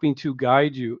big company to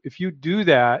guide you. If you do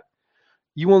that,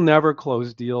 you will never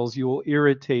close deals. You will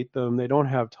irritate them. They don't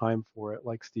have time for it,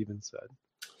 like Steven said.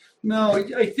 No,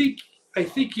 I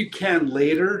think you can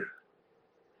later,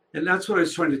 and that's what I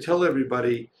was trying to tell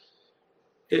everybody.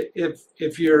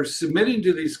 If you're submitting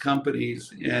to these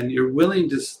companies and you're willing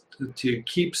to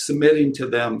keep submitting to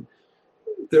them,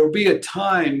 there will be a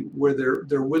time where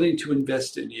they're willing to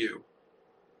invest in you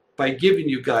by giving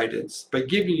you guidance, by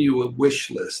giving you a wish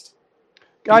list.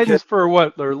 Guidance for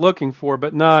what they're looking for,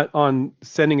 but not on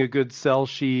sending a good sell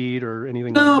sheet or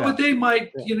anything like that. No, but they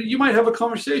might, you might have a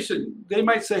conversation. They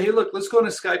might say, hey, look, let's go on a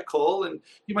Skype call. And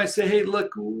you might say, hey, look,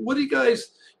 what do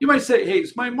you might say, hey,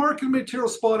 is my marketing material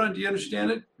spot on? Do you understand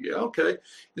it? Yeah, okay.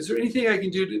 Is there anything I can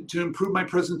do to improve my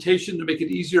presentation to make it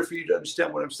easier for you to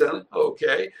understand what I'm saying?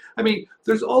 Okay. I mean,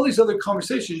 there's all these other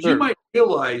conversations. Sure. You might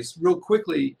realize real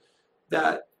quickly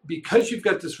that because you've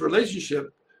got this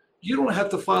relationship, you don't have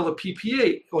to file a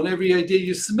PPA on every idea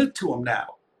you submit to them now.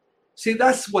 See,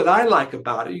 that's what I like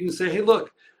about it. You can say, hey,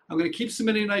 look, I'm going to keep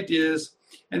submitting ideas.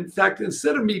 In fact,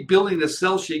 instead of me building a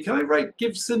sell sheet, can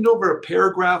I send over a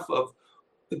paragraph of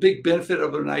the big benefit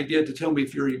of an idea to tell me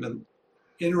if you're even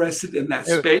interested in that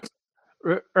space?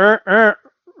 Red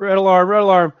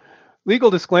alarm. Legal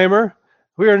disclaimer.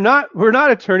 We're not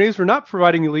attorneys. We're not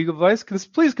providing you legal advice.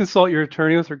 Please consult your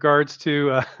attorney with regards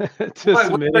to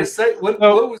submitting. What did I say? What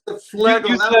was the flag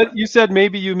on that one? You said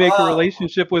maybe you make a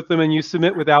relationship with them and you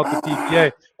submit without the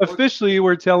PPA. Officially,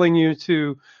 we're telling you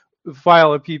to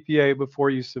file a PPA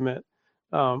before you submit.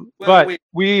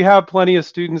 We have plenty of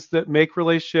students that make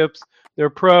relationships. They're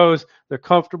pros. They're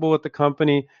comfortable with the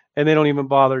company, and they don't even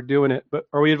bother doing it. But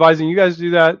are we advising you guys to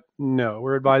do that? No,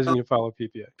 we're advising you to file a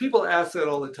PPA. People ask that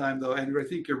all the time, though, Andrew. I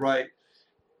think you're right.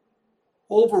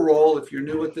 Overall, if you're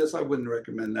new at this, I wouldn't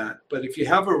recommend that. But if you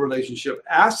have a relationship,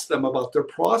 ask them about their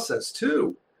process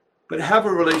too. But have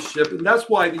a relationship, and that's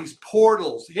why these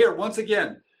portals here. Once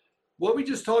again, what we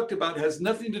just talked about has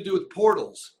nothing to do with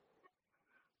portals,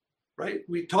 right?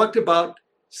 We talked about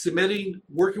submitting,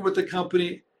 working with the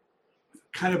company,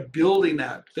 kind of building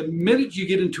that. The minute you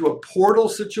get into a portal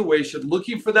situation,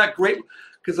 looking for that great,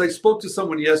 because I spoke to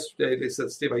someone yesterday, they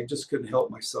said, Steve, I just couldn't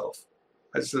help myself.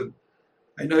 I said,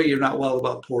 I know you're not well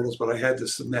about portals, but I had to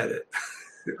submit it.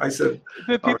 I said,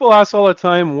 people ask all the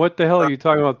time, what the hell are you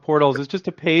talking about portals? It's just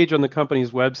a page on the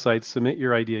company's website. Submit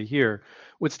your idea here.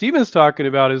 What Steven's talking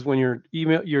about is when you're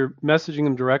messaging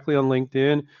them directly on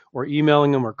LinkedIn or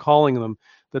emailing them or calling them,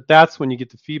 that's when you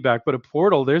get the feedback. But a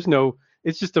portal,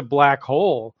 it's just a black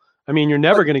hole. I mean, you're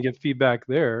never going to get feedback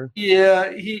there.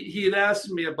 Yeah, he had asked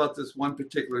me about this one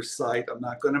particular site. I'm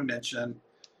not going to mention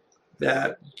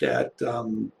that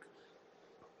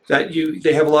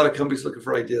they have a lot of companies looking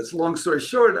for ideas. Long story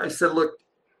short, I said, look,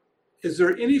 is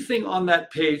there anything on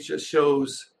that page that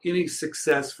shows any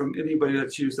success from anybody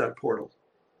that's used that portal?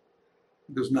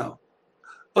 He goes, no.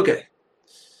 Okay.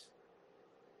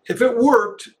 If it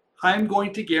worked, I'm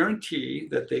going to guarantee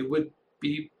that they would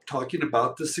be talking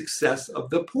about the success of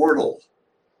the portal.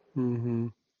 Mm-hmm.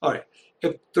 All right.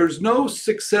 If there's no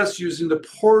success using the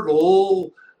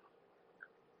portal,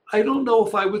 I don't know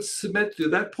if I would submit through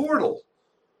that portal.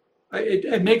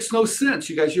 It makes no sense,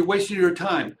 you guys. You're wasting your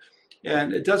time.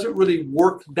 And it doesn't really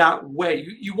work that way.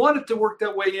 You want it to work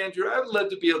that way, Andrew. I would love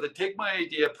to be able to take my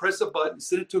idea, press a button,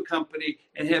 send it to a company,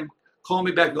 and him call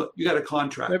me back and go, you got a That'd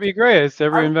contract. be great. It's I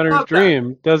every would inventor's love that.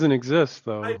 dream. Doesn't exist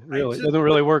I, though. I Really, it just doesn't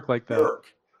really work like that. work.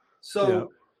 Yeah.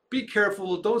 So be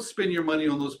careful. Don't spend your money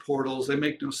on those portals. They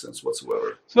make no sense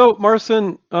whatsoever. So,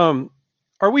 Marcin,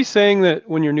 are we saying that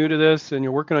when you're new to this and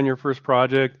you're working on your first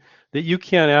project, that you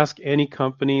can't ask any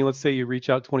company, let's say you reach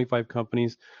out 25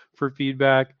 companies for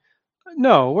feedback?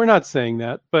 No, we're not saying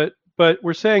that, but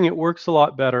we're saying it works a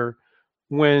lot better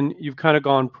when you've kind of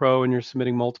gone pro and you're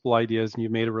submitting multiple ideas and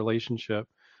you've made a relationship.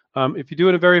 If you do it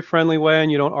in a very friendly way and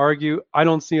you don't argue, I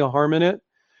don't see a harm in it.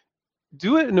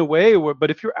 Do it in a way where, but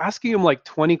if you're asking them like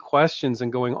 20 questions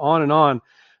and going on and on,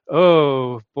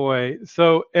 oh boy.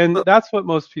 So, and Well, that's what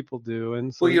most people do.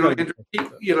 And so well, you got to be Andrew,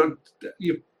 careful with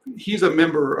that. he's a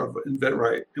member of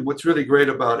inventRight, and what's really great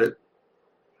about it,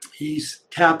 he's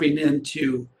tapping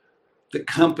into the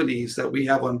companies that we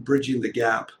have on bridging the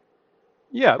gap.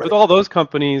 Yeah, Right. but all those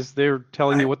companies, they're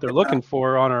telling I, you what they're looking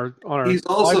for on our he's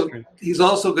live also stream. he's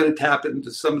also going to tap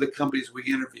into some of the companies we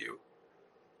interview,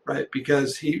 right?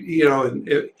 Because and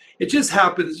it just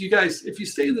happens. You guys, if you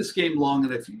stay in this game long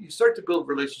enough, you start to build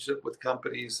relationship with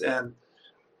companies. And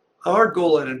our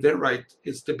goal at inventRight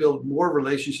is to build more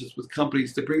relationships with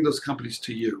companies to bring those companies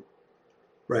to you,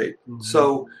 right? Mm-hmm.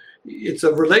 So it's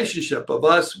a relationship of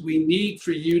us. We need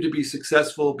for you to be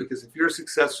successful, because if you're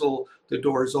successful, the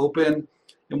door is open.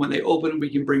 And when they open, we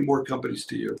can bring more companies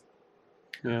to you.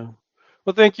 Yeah.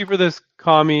 Well, thank you for this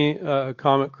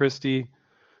comment, Christy.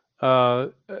 Uh,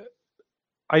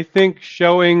 I think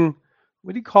showing,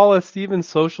 what do you call it, Stephen,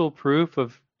 social proof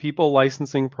of people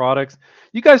licensing products.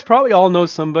 You guys probably all know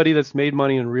somebody that's made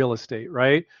money in real estate,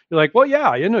 right? You're like, well,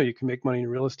 yeah, you know you can make money in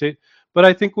real estate. But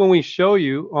I think when we show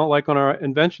you, like on our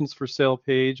inventions for sale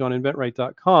page on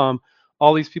inventright.com,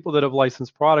 all these people that have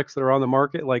licensed products that are on the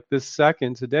market like this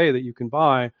second today that you can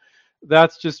buy,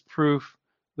 that's just proof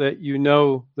that you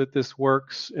know that this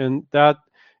works. And that,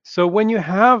 so when you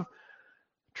have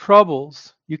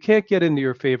troubles, you can't get into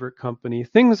your favorite company,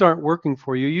 things aren't working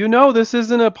for you, you know this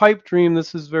isn't a pipe dream,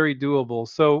 this is very doable.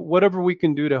 So whatever we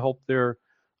can do to help there,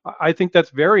 I think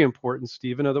that's very important,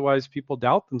 Stephen. Otherwise people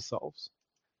doubt themselves.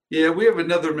 Yeah, we have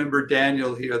another member,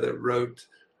 Daniel, here that wrote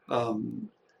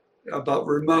about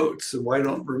remotes and why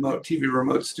don't remote TV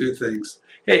remotes do things.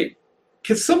 Hey,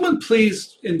 can someone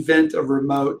please invent a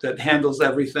remote that handles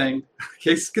everything?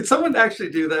 Okay, can someone actually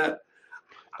do that?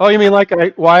 Oh, you mean like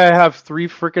why I have three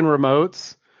freaking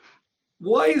remotes?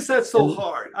 Why is that so And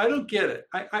hard? I don't get it.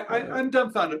 I'm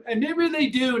dumbfounded. And maybe they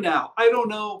do now. I don't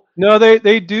know. no,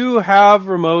 they do have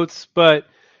remotes, but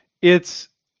it's,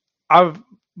 I've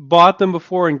bought them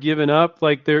before and given up.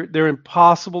 Like they're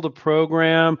impossible to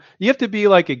program. You have to be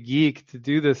like a geek to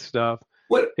do this stuff.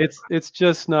 What It's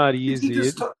just not can't you easy.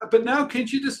 just talk? But now, can't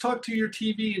you just talk to your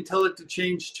TV and tell it to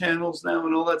change channels now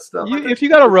and all that stuff? If you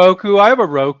got a Roku, I have a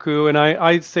Roku, and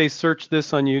I say search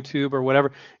this on YouTube or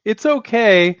whatever. It's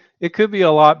okay. It could be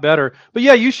a lot better. But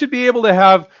yeah, you should be able to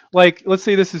have, like, let's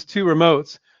say this is two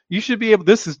remotes. You should be able.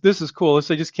 This is cool. Let's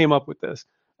say I just came up with this.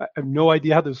 I have no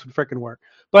idea how this would freaking work.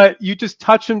 But you just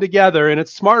touch them together, and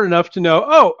it's smart enough to know,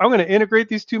 oh, I'm going to integrate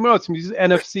these two remotes and use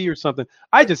NFC or something.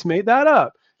 I just made that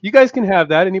up. You guys can have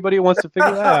that. Anybody who wants to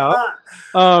figure that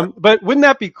out. But wouldn't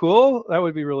that be cool? That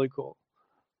would be really cool.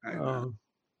 All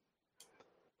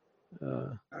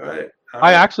right. All I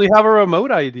right. actually have a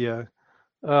remote idea,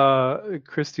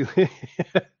 Christy.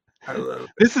 I love it.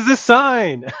 This is a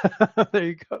sign. There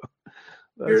you go.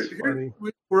 That's Here, funny.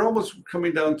 we're almost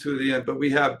coming down to the end, but we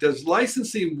have, does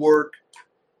licensing work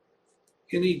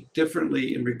any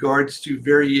differently in regards to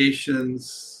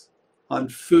variations on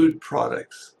food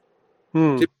products?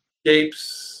 Different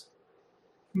shapes?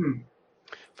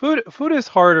 Food is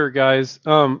harder, guys.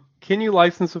 Can you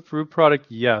license a food product?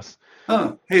 Yes.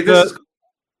 Oh, hey, this is.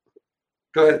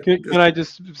 Go ahead. Can I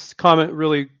just comment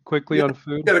really quickly on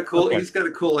food? He's got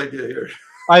a cool idea here.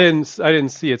 I didn't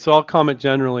see it, so I'll comment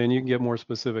generally, and you can get more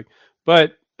specific.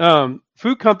 But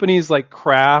food companies like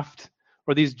Kraft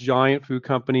or these giant food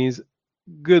companies,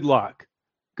 good luck,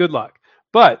 good luck.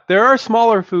 But there are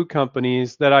smaller food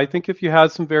companies that I think if you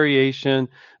had some variation,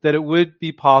 that it would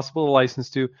be possible to license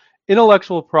to.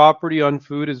 Intellectual property on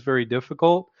food is very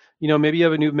difficult. You know, maybe you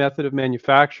have a new method of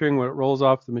manufacturing where it rolls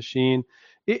off the machine.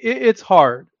 It's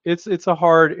hard. It's a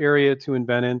hard area to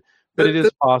invent in, but it is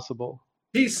possible.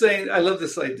 He's saying, I love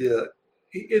this idea.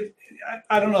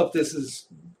 I don't know if this is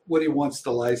what he wants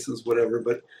to license, whatever,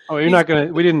 but oh, you're not gonna.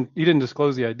 He didn't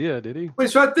disclose the idea, did he? well,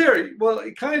 it's right there. Well,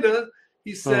 kind of.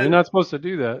 he Oh, you're said not supposed to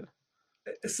do that.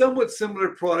 a somewhat similar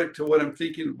product to what I'm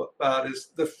thinking about is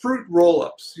the fruit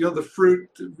roll-ups. You know, the fruit,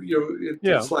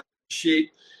 Yeah, it's like a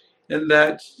sheet, and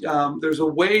that there's a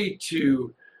way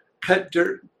to cut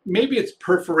dirt. Maybe it's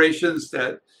perforations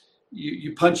that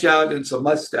you punch out, and it's a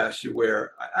mustache you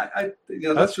wear. that's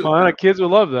That's really fine. kind Our of, kids will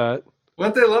love that.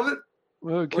 won't they love it?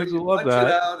 Well, Or kids you will love punch it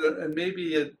that. out, and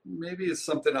maybe it's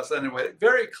something else anyway.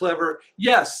 Very clever.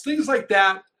 Yes, things like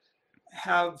that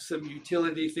have some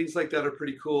utility. Things like that are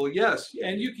pretty cool. Yes,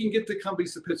 and you can get the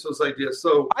companies to pitch those ideas.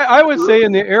 So, I would say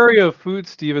in the area of food,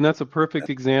 Stephen, that's a perfect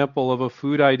example of a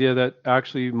food idea that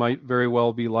actually might very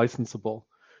well be licensable.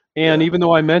 And yeah, even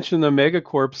though I mentioned the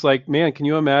megacorps, like, man, can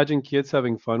you imagine kids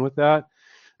having fun with that?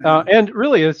 yeah. And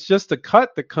really, it's just a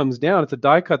cut that comes down. It's a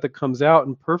die cut that comes out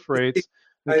and perforates.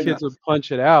 The I know. kids would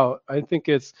punch it out. I think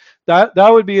it's that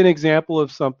would be an example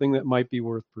of something that might be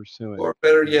worth pursuing. Or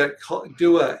better yet,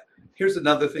 do a. Here's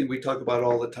another thing we talk about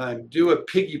all the time. Do a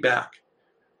piggyback,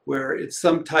 where it's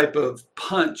some type of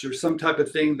punch or some type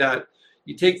of thing that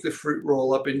you take the fruit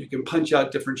roll up and you can punch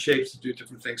out different shapes to do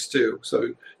different things too. So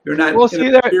you're not Well, see there.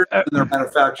 interfering in their I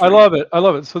manufacturing. love it. I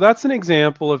love it. So that's an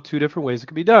example of two different ways it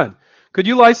could be done. Could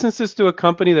you license this to a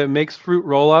company that makes fruit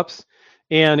roll-ups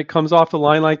and it comes off the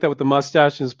line like that with the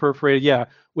mustache and is perforated? Yeah.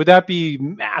 Would that be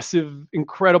massive,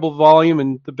 incredible volume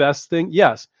and the best thing?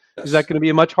 Yes. Is that Yes, going to be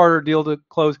a much harder deal to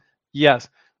close? Yes.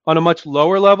 On a much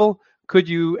lower level, could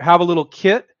you have a little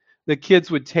kit that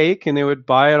kids would take and they would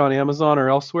buy it on Amazon or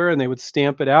elsewhere and they would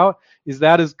stamp it out? Is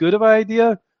that as good of an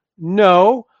idea?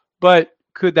 No. But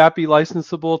could that be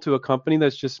licensable to a company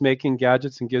that's just making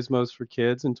gadgets and gizmos for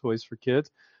kids and toys for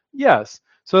kids? Yes.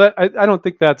 So that I don't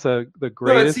think that's the no, it's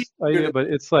greatest easier idea, but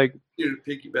it's like, to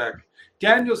piggyback.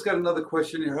 Daniel's got another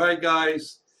question here. Hi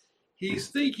guys. He's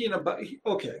thinking about.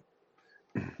 Okay,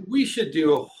 we should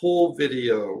do a whole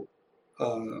video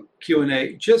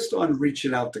Q&A just on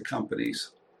reaching out to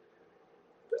companies.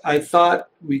 I thought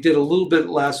we did a little bit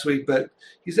last week, but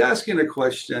he's asking a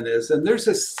question and there's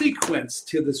a sequence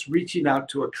to this reaching out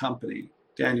to a company,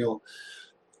 Daniel.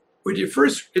 When you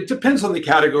first, it depends on the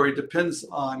category, it depends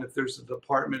on if there's a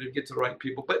department to get to the right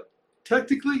people, but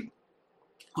technically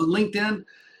on LinkedIn,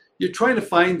 you're trying to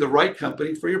find the right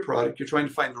company for your product. You're trying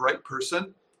to find the right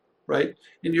person, right?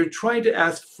 And you're trying to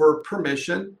ask for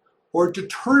permission or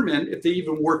determine if they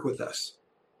even work with us.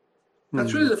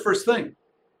 That's really the first thing.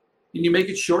 And you make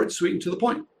it short, sweet, and to the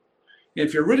point. And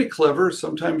if you're really clever,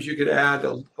 sometimes you could add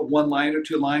a one line or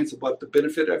two lines about the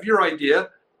benefit of your idea.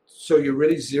 So you're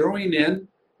really zeroing in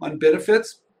on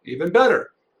benefits, even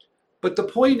better. But the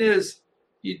point is,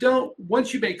 you don't,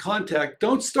 once you make contact,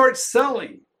 don't start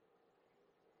selling.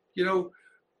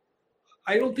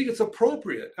 I don't think it's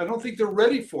appropriate. I don't think they're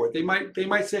ready for it. They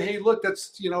might say, hey, look,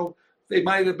 that's, they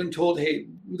might have been told, hey,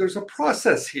 there's a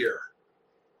process here,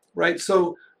 right?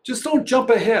 So just don't jump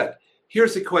ahead.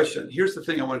 Here's the question. Here's the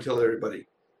thing I want to tell everybody.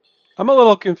 I'm a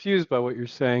little confused by what you're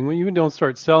saying. When you don't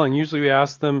start selling, usually we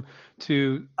ask them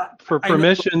for I know,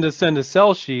 permission to send a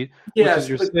sell sheet, which is yes,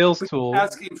 your but sales you're tool.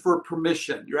 asking for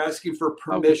permission. You're asking for Oh,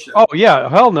 permission. oh yeah,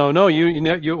 hell no, no.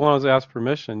 You want us to ask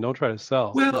permission. Don't try to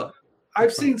sell. Well, I've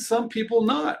That's fine. seen some people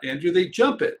not, Andrew. They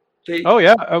jump it. They Oh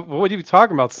yeah, what are you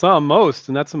talking about? Some, most,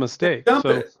 and that's a they mistake. jump So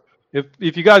it.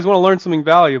 if you guys want to learn something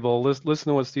valuable, listen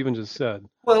to what Steven just said.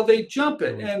 Well, they jump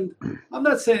it. So, And I'm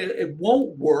not saying it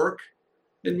won't work,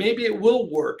 and maybe it will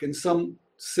work in some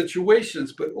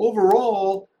situations, but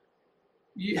overall,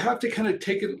 you have to kind of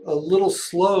take it a little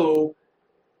slow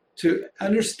to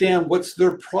understand what's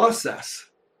their process,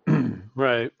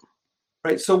 right.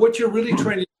 right? So what you're really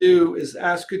trying to do is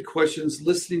ask good questions,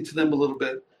 listening to them a little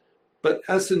bit. But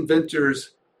us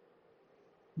inventors,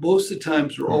 most of the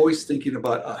times, we're always thinking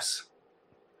about us.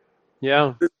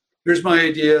 Yeah. Here's my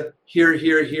idea. Here,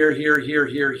 here, here, here, here,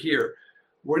 here, here.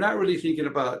 We're not really thinking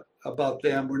about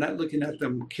them. We're not looking at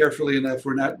them carefully enough.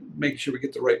 We're not making sure we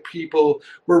get the right people.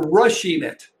 We're rushing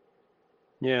it.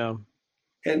 Yeah.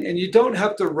 And you don't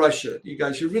have to rush it, you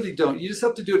guys. You really don't. You just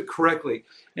have to do it correctly.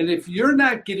 And if you're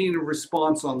not getting a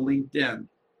response on LinkedIn,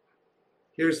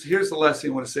 here's the last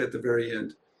thing I want to say at the very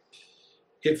end.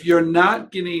 If you're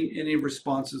not getting any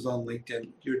responses on LinkedIn,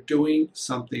 you're doing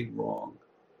something wrong.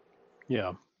 Yeah.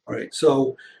 All right.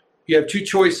 So you have two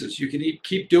choices. You can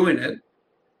keep doing it,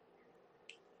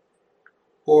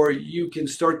 or you can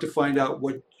start to find out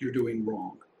what you're doing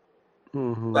wrong.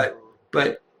 Mm-hmm.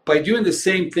 But by doing the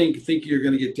same thing, thinking you're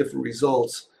going to get different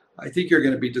results, I think you're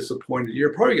going to be disappointed.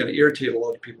 You're probably going to irritate a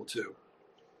lot of people too.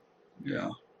 Yeah.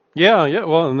 Yeah, yeah.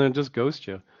 Well, and then just ghost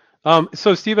you.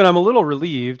 So, Stephen, I'm a little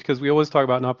relieved because we always talk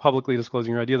about not publicly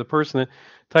disclosing your idea. The person that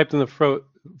typed in the fruit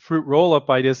roll-up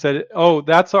idea said, "Oh,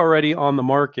 that's already on the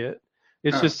market."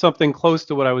 It's just something close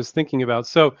to what I was thinking about.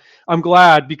 So I'm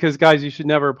glad, because guys, you should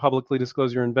never publicly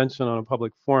disclose your invention on a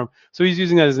public forum. So he's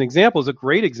using that as an example. It's a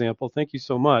great example. Thank you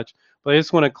so much. But I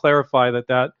just want to clarify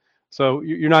that so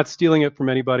you're not stealing it from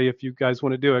anybody if you guys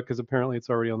want to do it, because apparently it's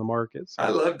already on the market. So I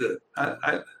loved it.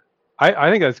 I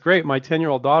think that's great. My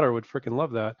 10-year-old daughter would freaking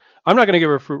love that. I'm not going to give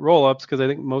her fruit roll-ups because I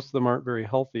think most of them aren't very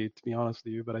healthy, to be honest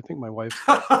with you. But I think my wife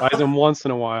buys them once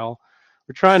in a while.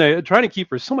 We're trying to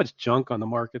keep her. So much junk on the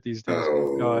market these days.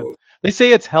 Oh God, they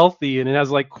say it's healthy and it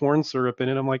has like corn syrup in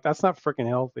it. I'm like, that's not freaking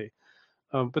healthy.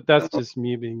 But that's just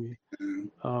me being me.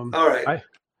 All right.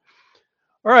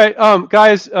 All right,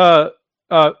 guys.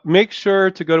 Make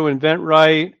sure to go to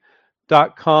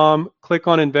inventRight.com. Click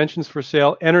on inventions for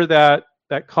sale. Enter that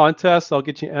contest. I'll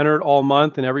get you entered all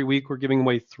month, and every week we're giving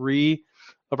away 3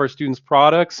 of our students'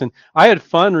 products. And I had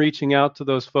fun reaching out to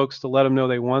those folks to let them know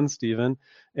they won, Stephen.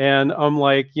 And I'm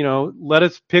like, let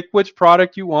us pick which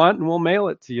product you want, and we'll mail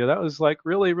it to you. That was like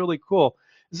really, really cool.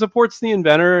 It supports the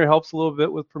inventor. It helps a little bit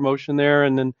with promotion there,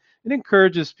 and then it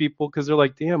encourages people because they're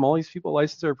like, damn, all these people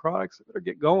license their products. I better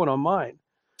get going on mine.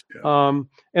 Yeah.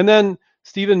 And then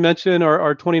Stephen mentioned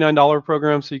our $29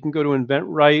 program, so you can go to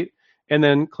inventRight and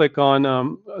then click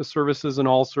on services and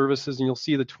all services, and you'll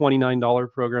see the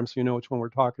 $29 program, so you know which one we're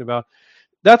talking about.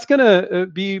 That's going to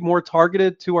be more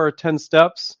targeted to our 10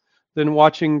 steps than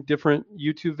watching different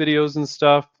YouTube videos and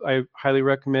stuff. I highly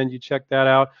recommend you check that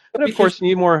out. And of course, you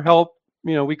need more help.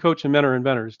 We coach and mentor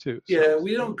inventors too. So. Yeah,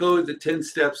 we don't go the 10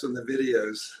 steps in the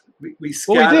videos. We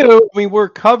Well, we do. I mean, we're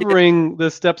covering the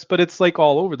steps, but it's like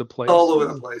all over the place. All over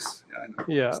the place. Yeah, I know.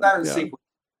 Yeah. It's not in sequence.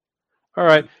 All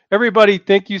right, everybody,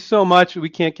 thank you so much. We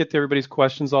can't get to everybody's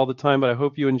questions all the time, but I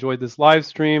hope you enjoyed this live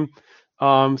stream.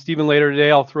 Stephen, later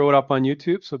today, I'll throw it up on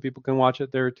YouTube so people can watch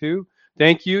it there too.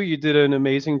 Thank you. You did an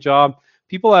amazing job.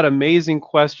 People had amazing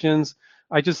questions.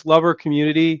 I just love our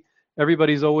community.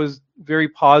 Everybody's always very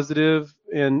positive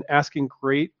and asking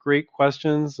great, great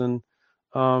questions. And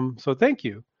so thank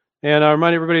you. And I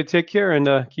remind everybody to take care and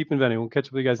keep inventing. We'll catch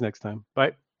up with you guys next time.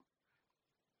 Bye.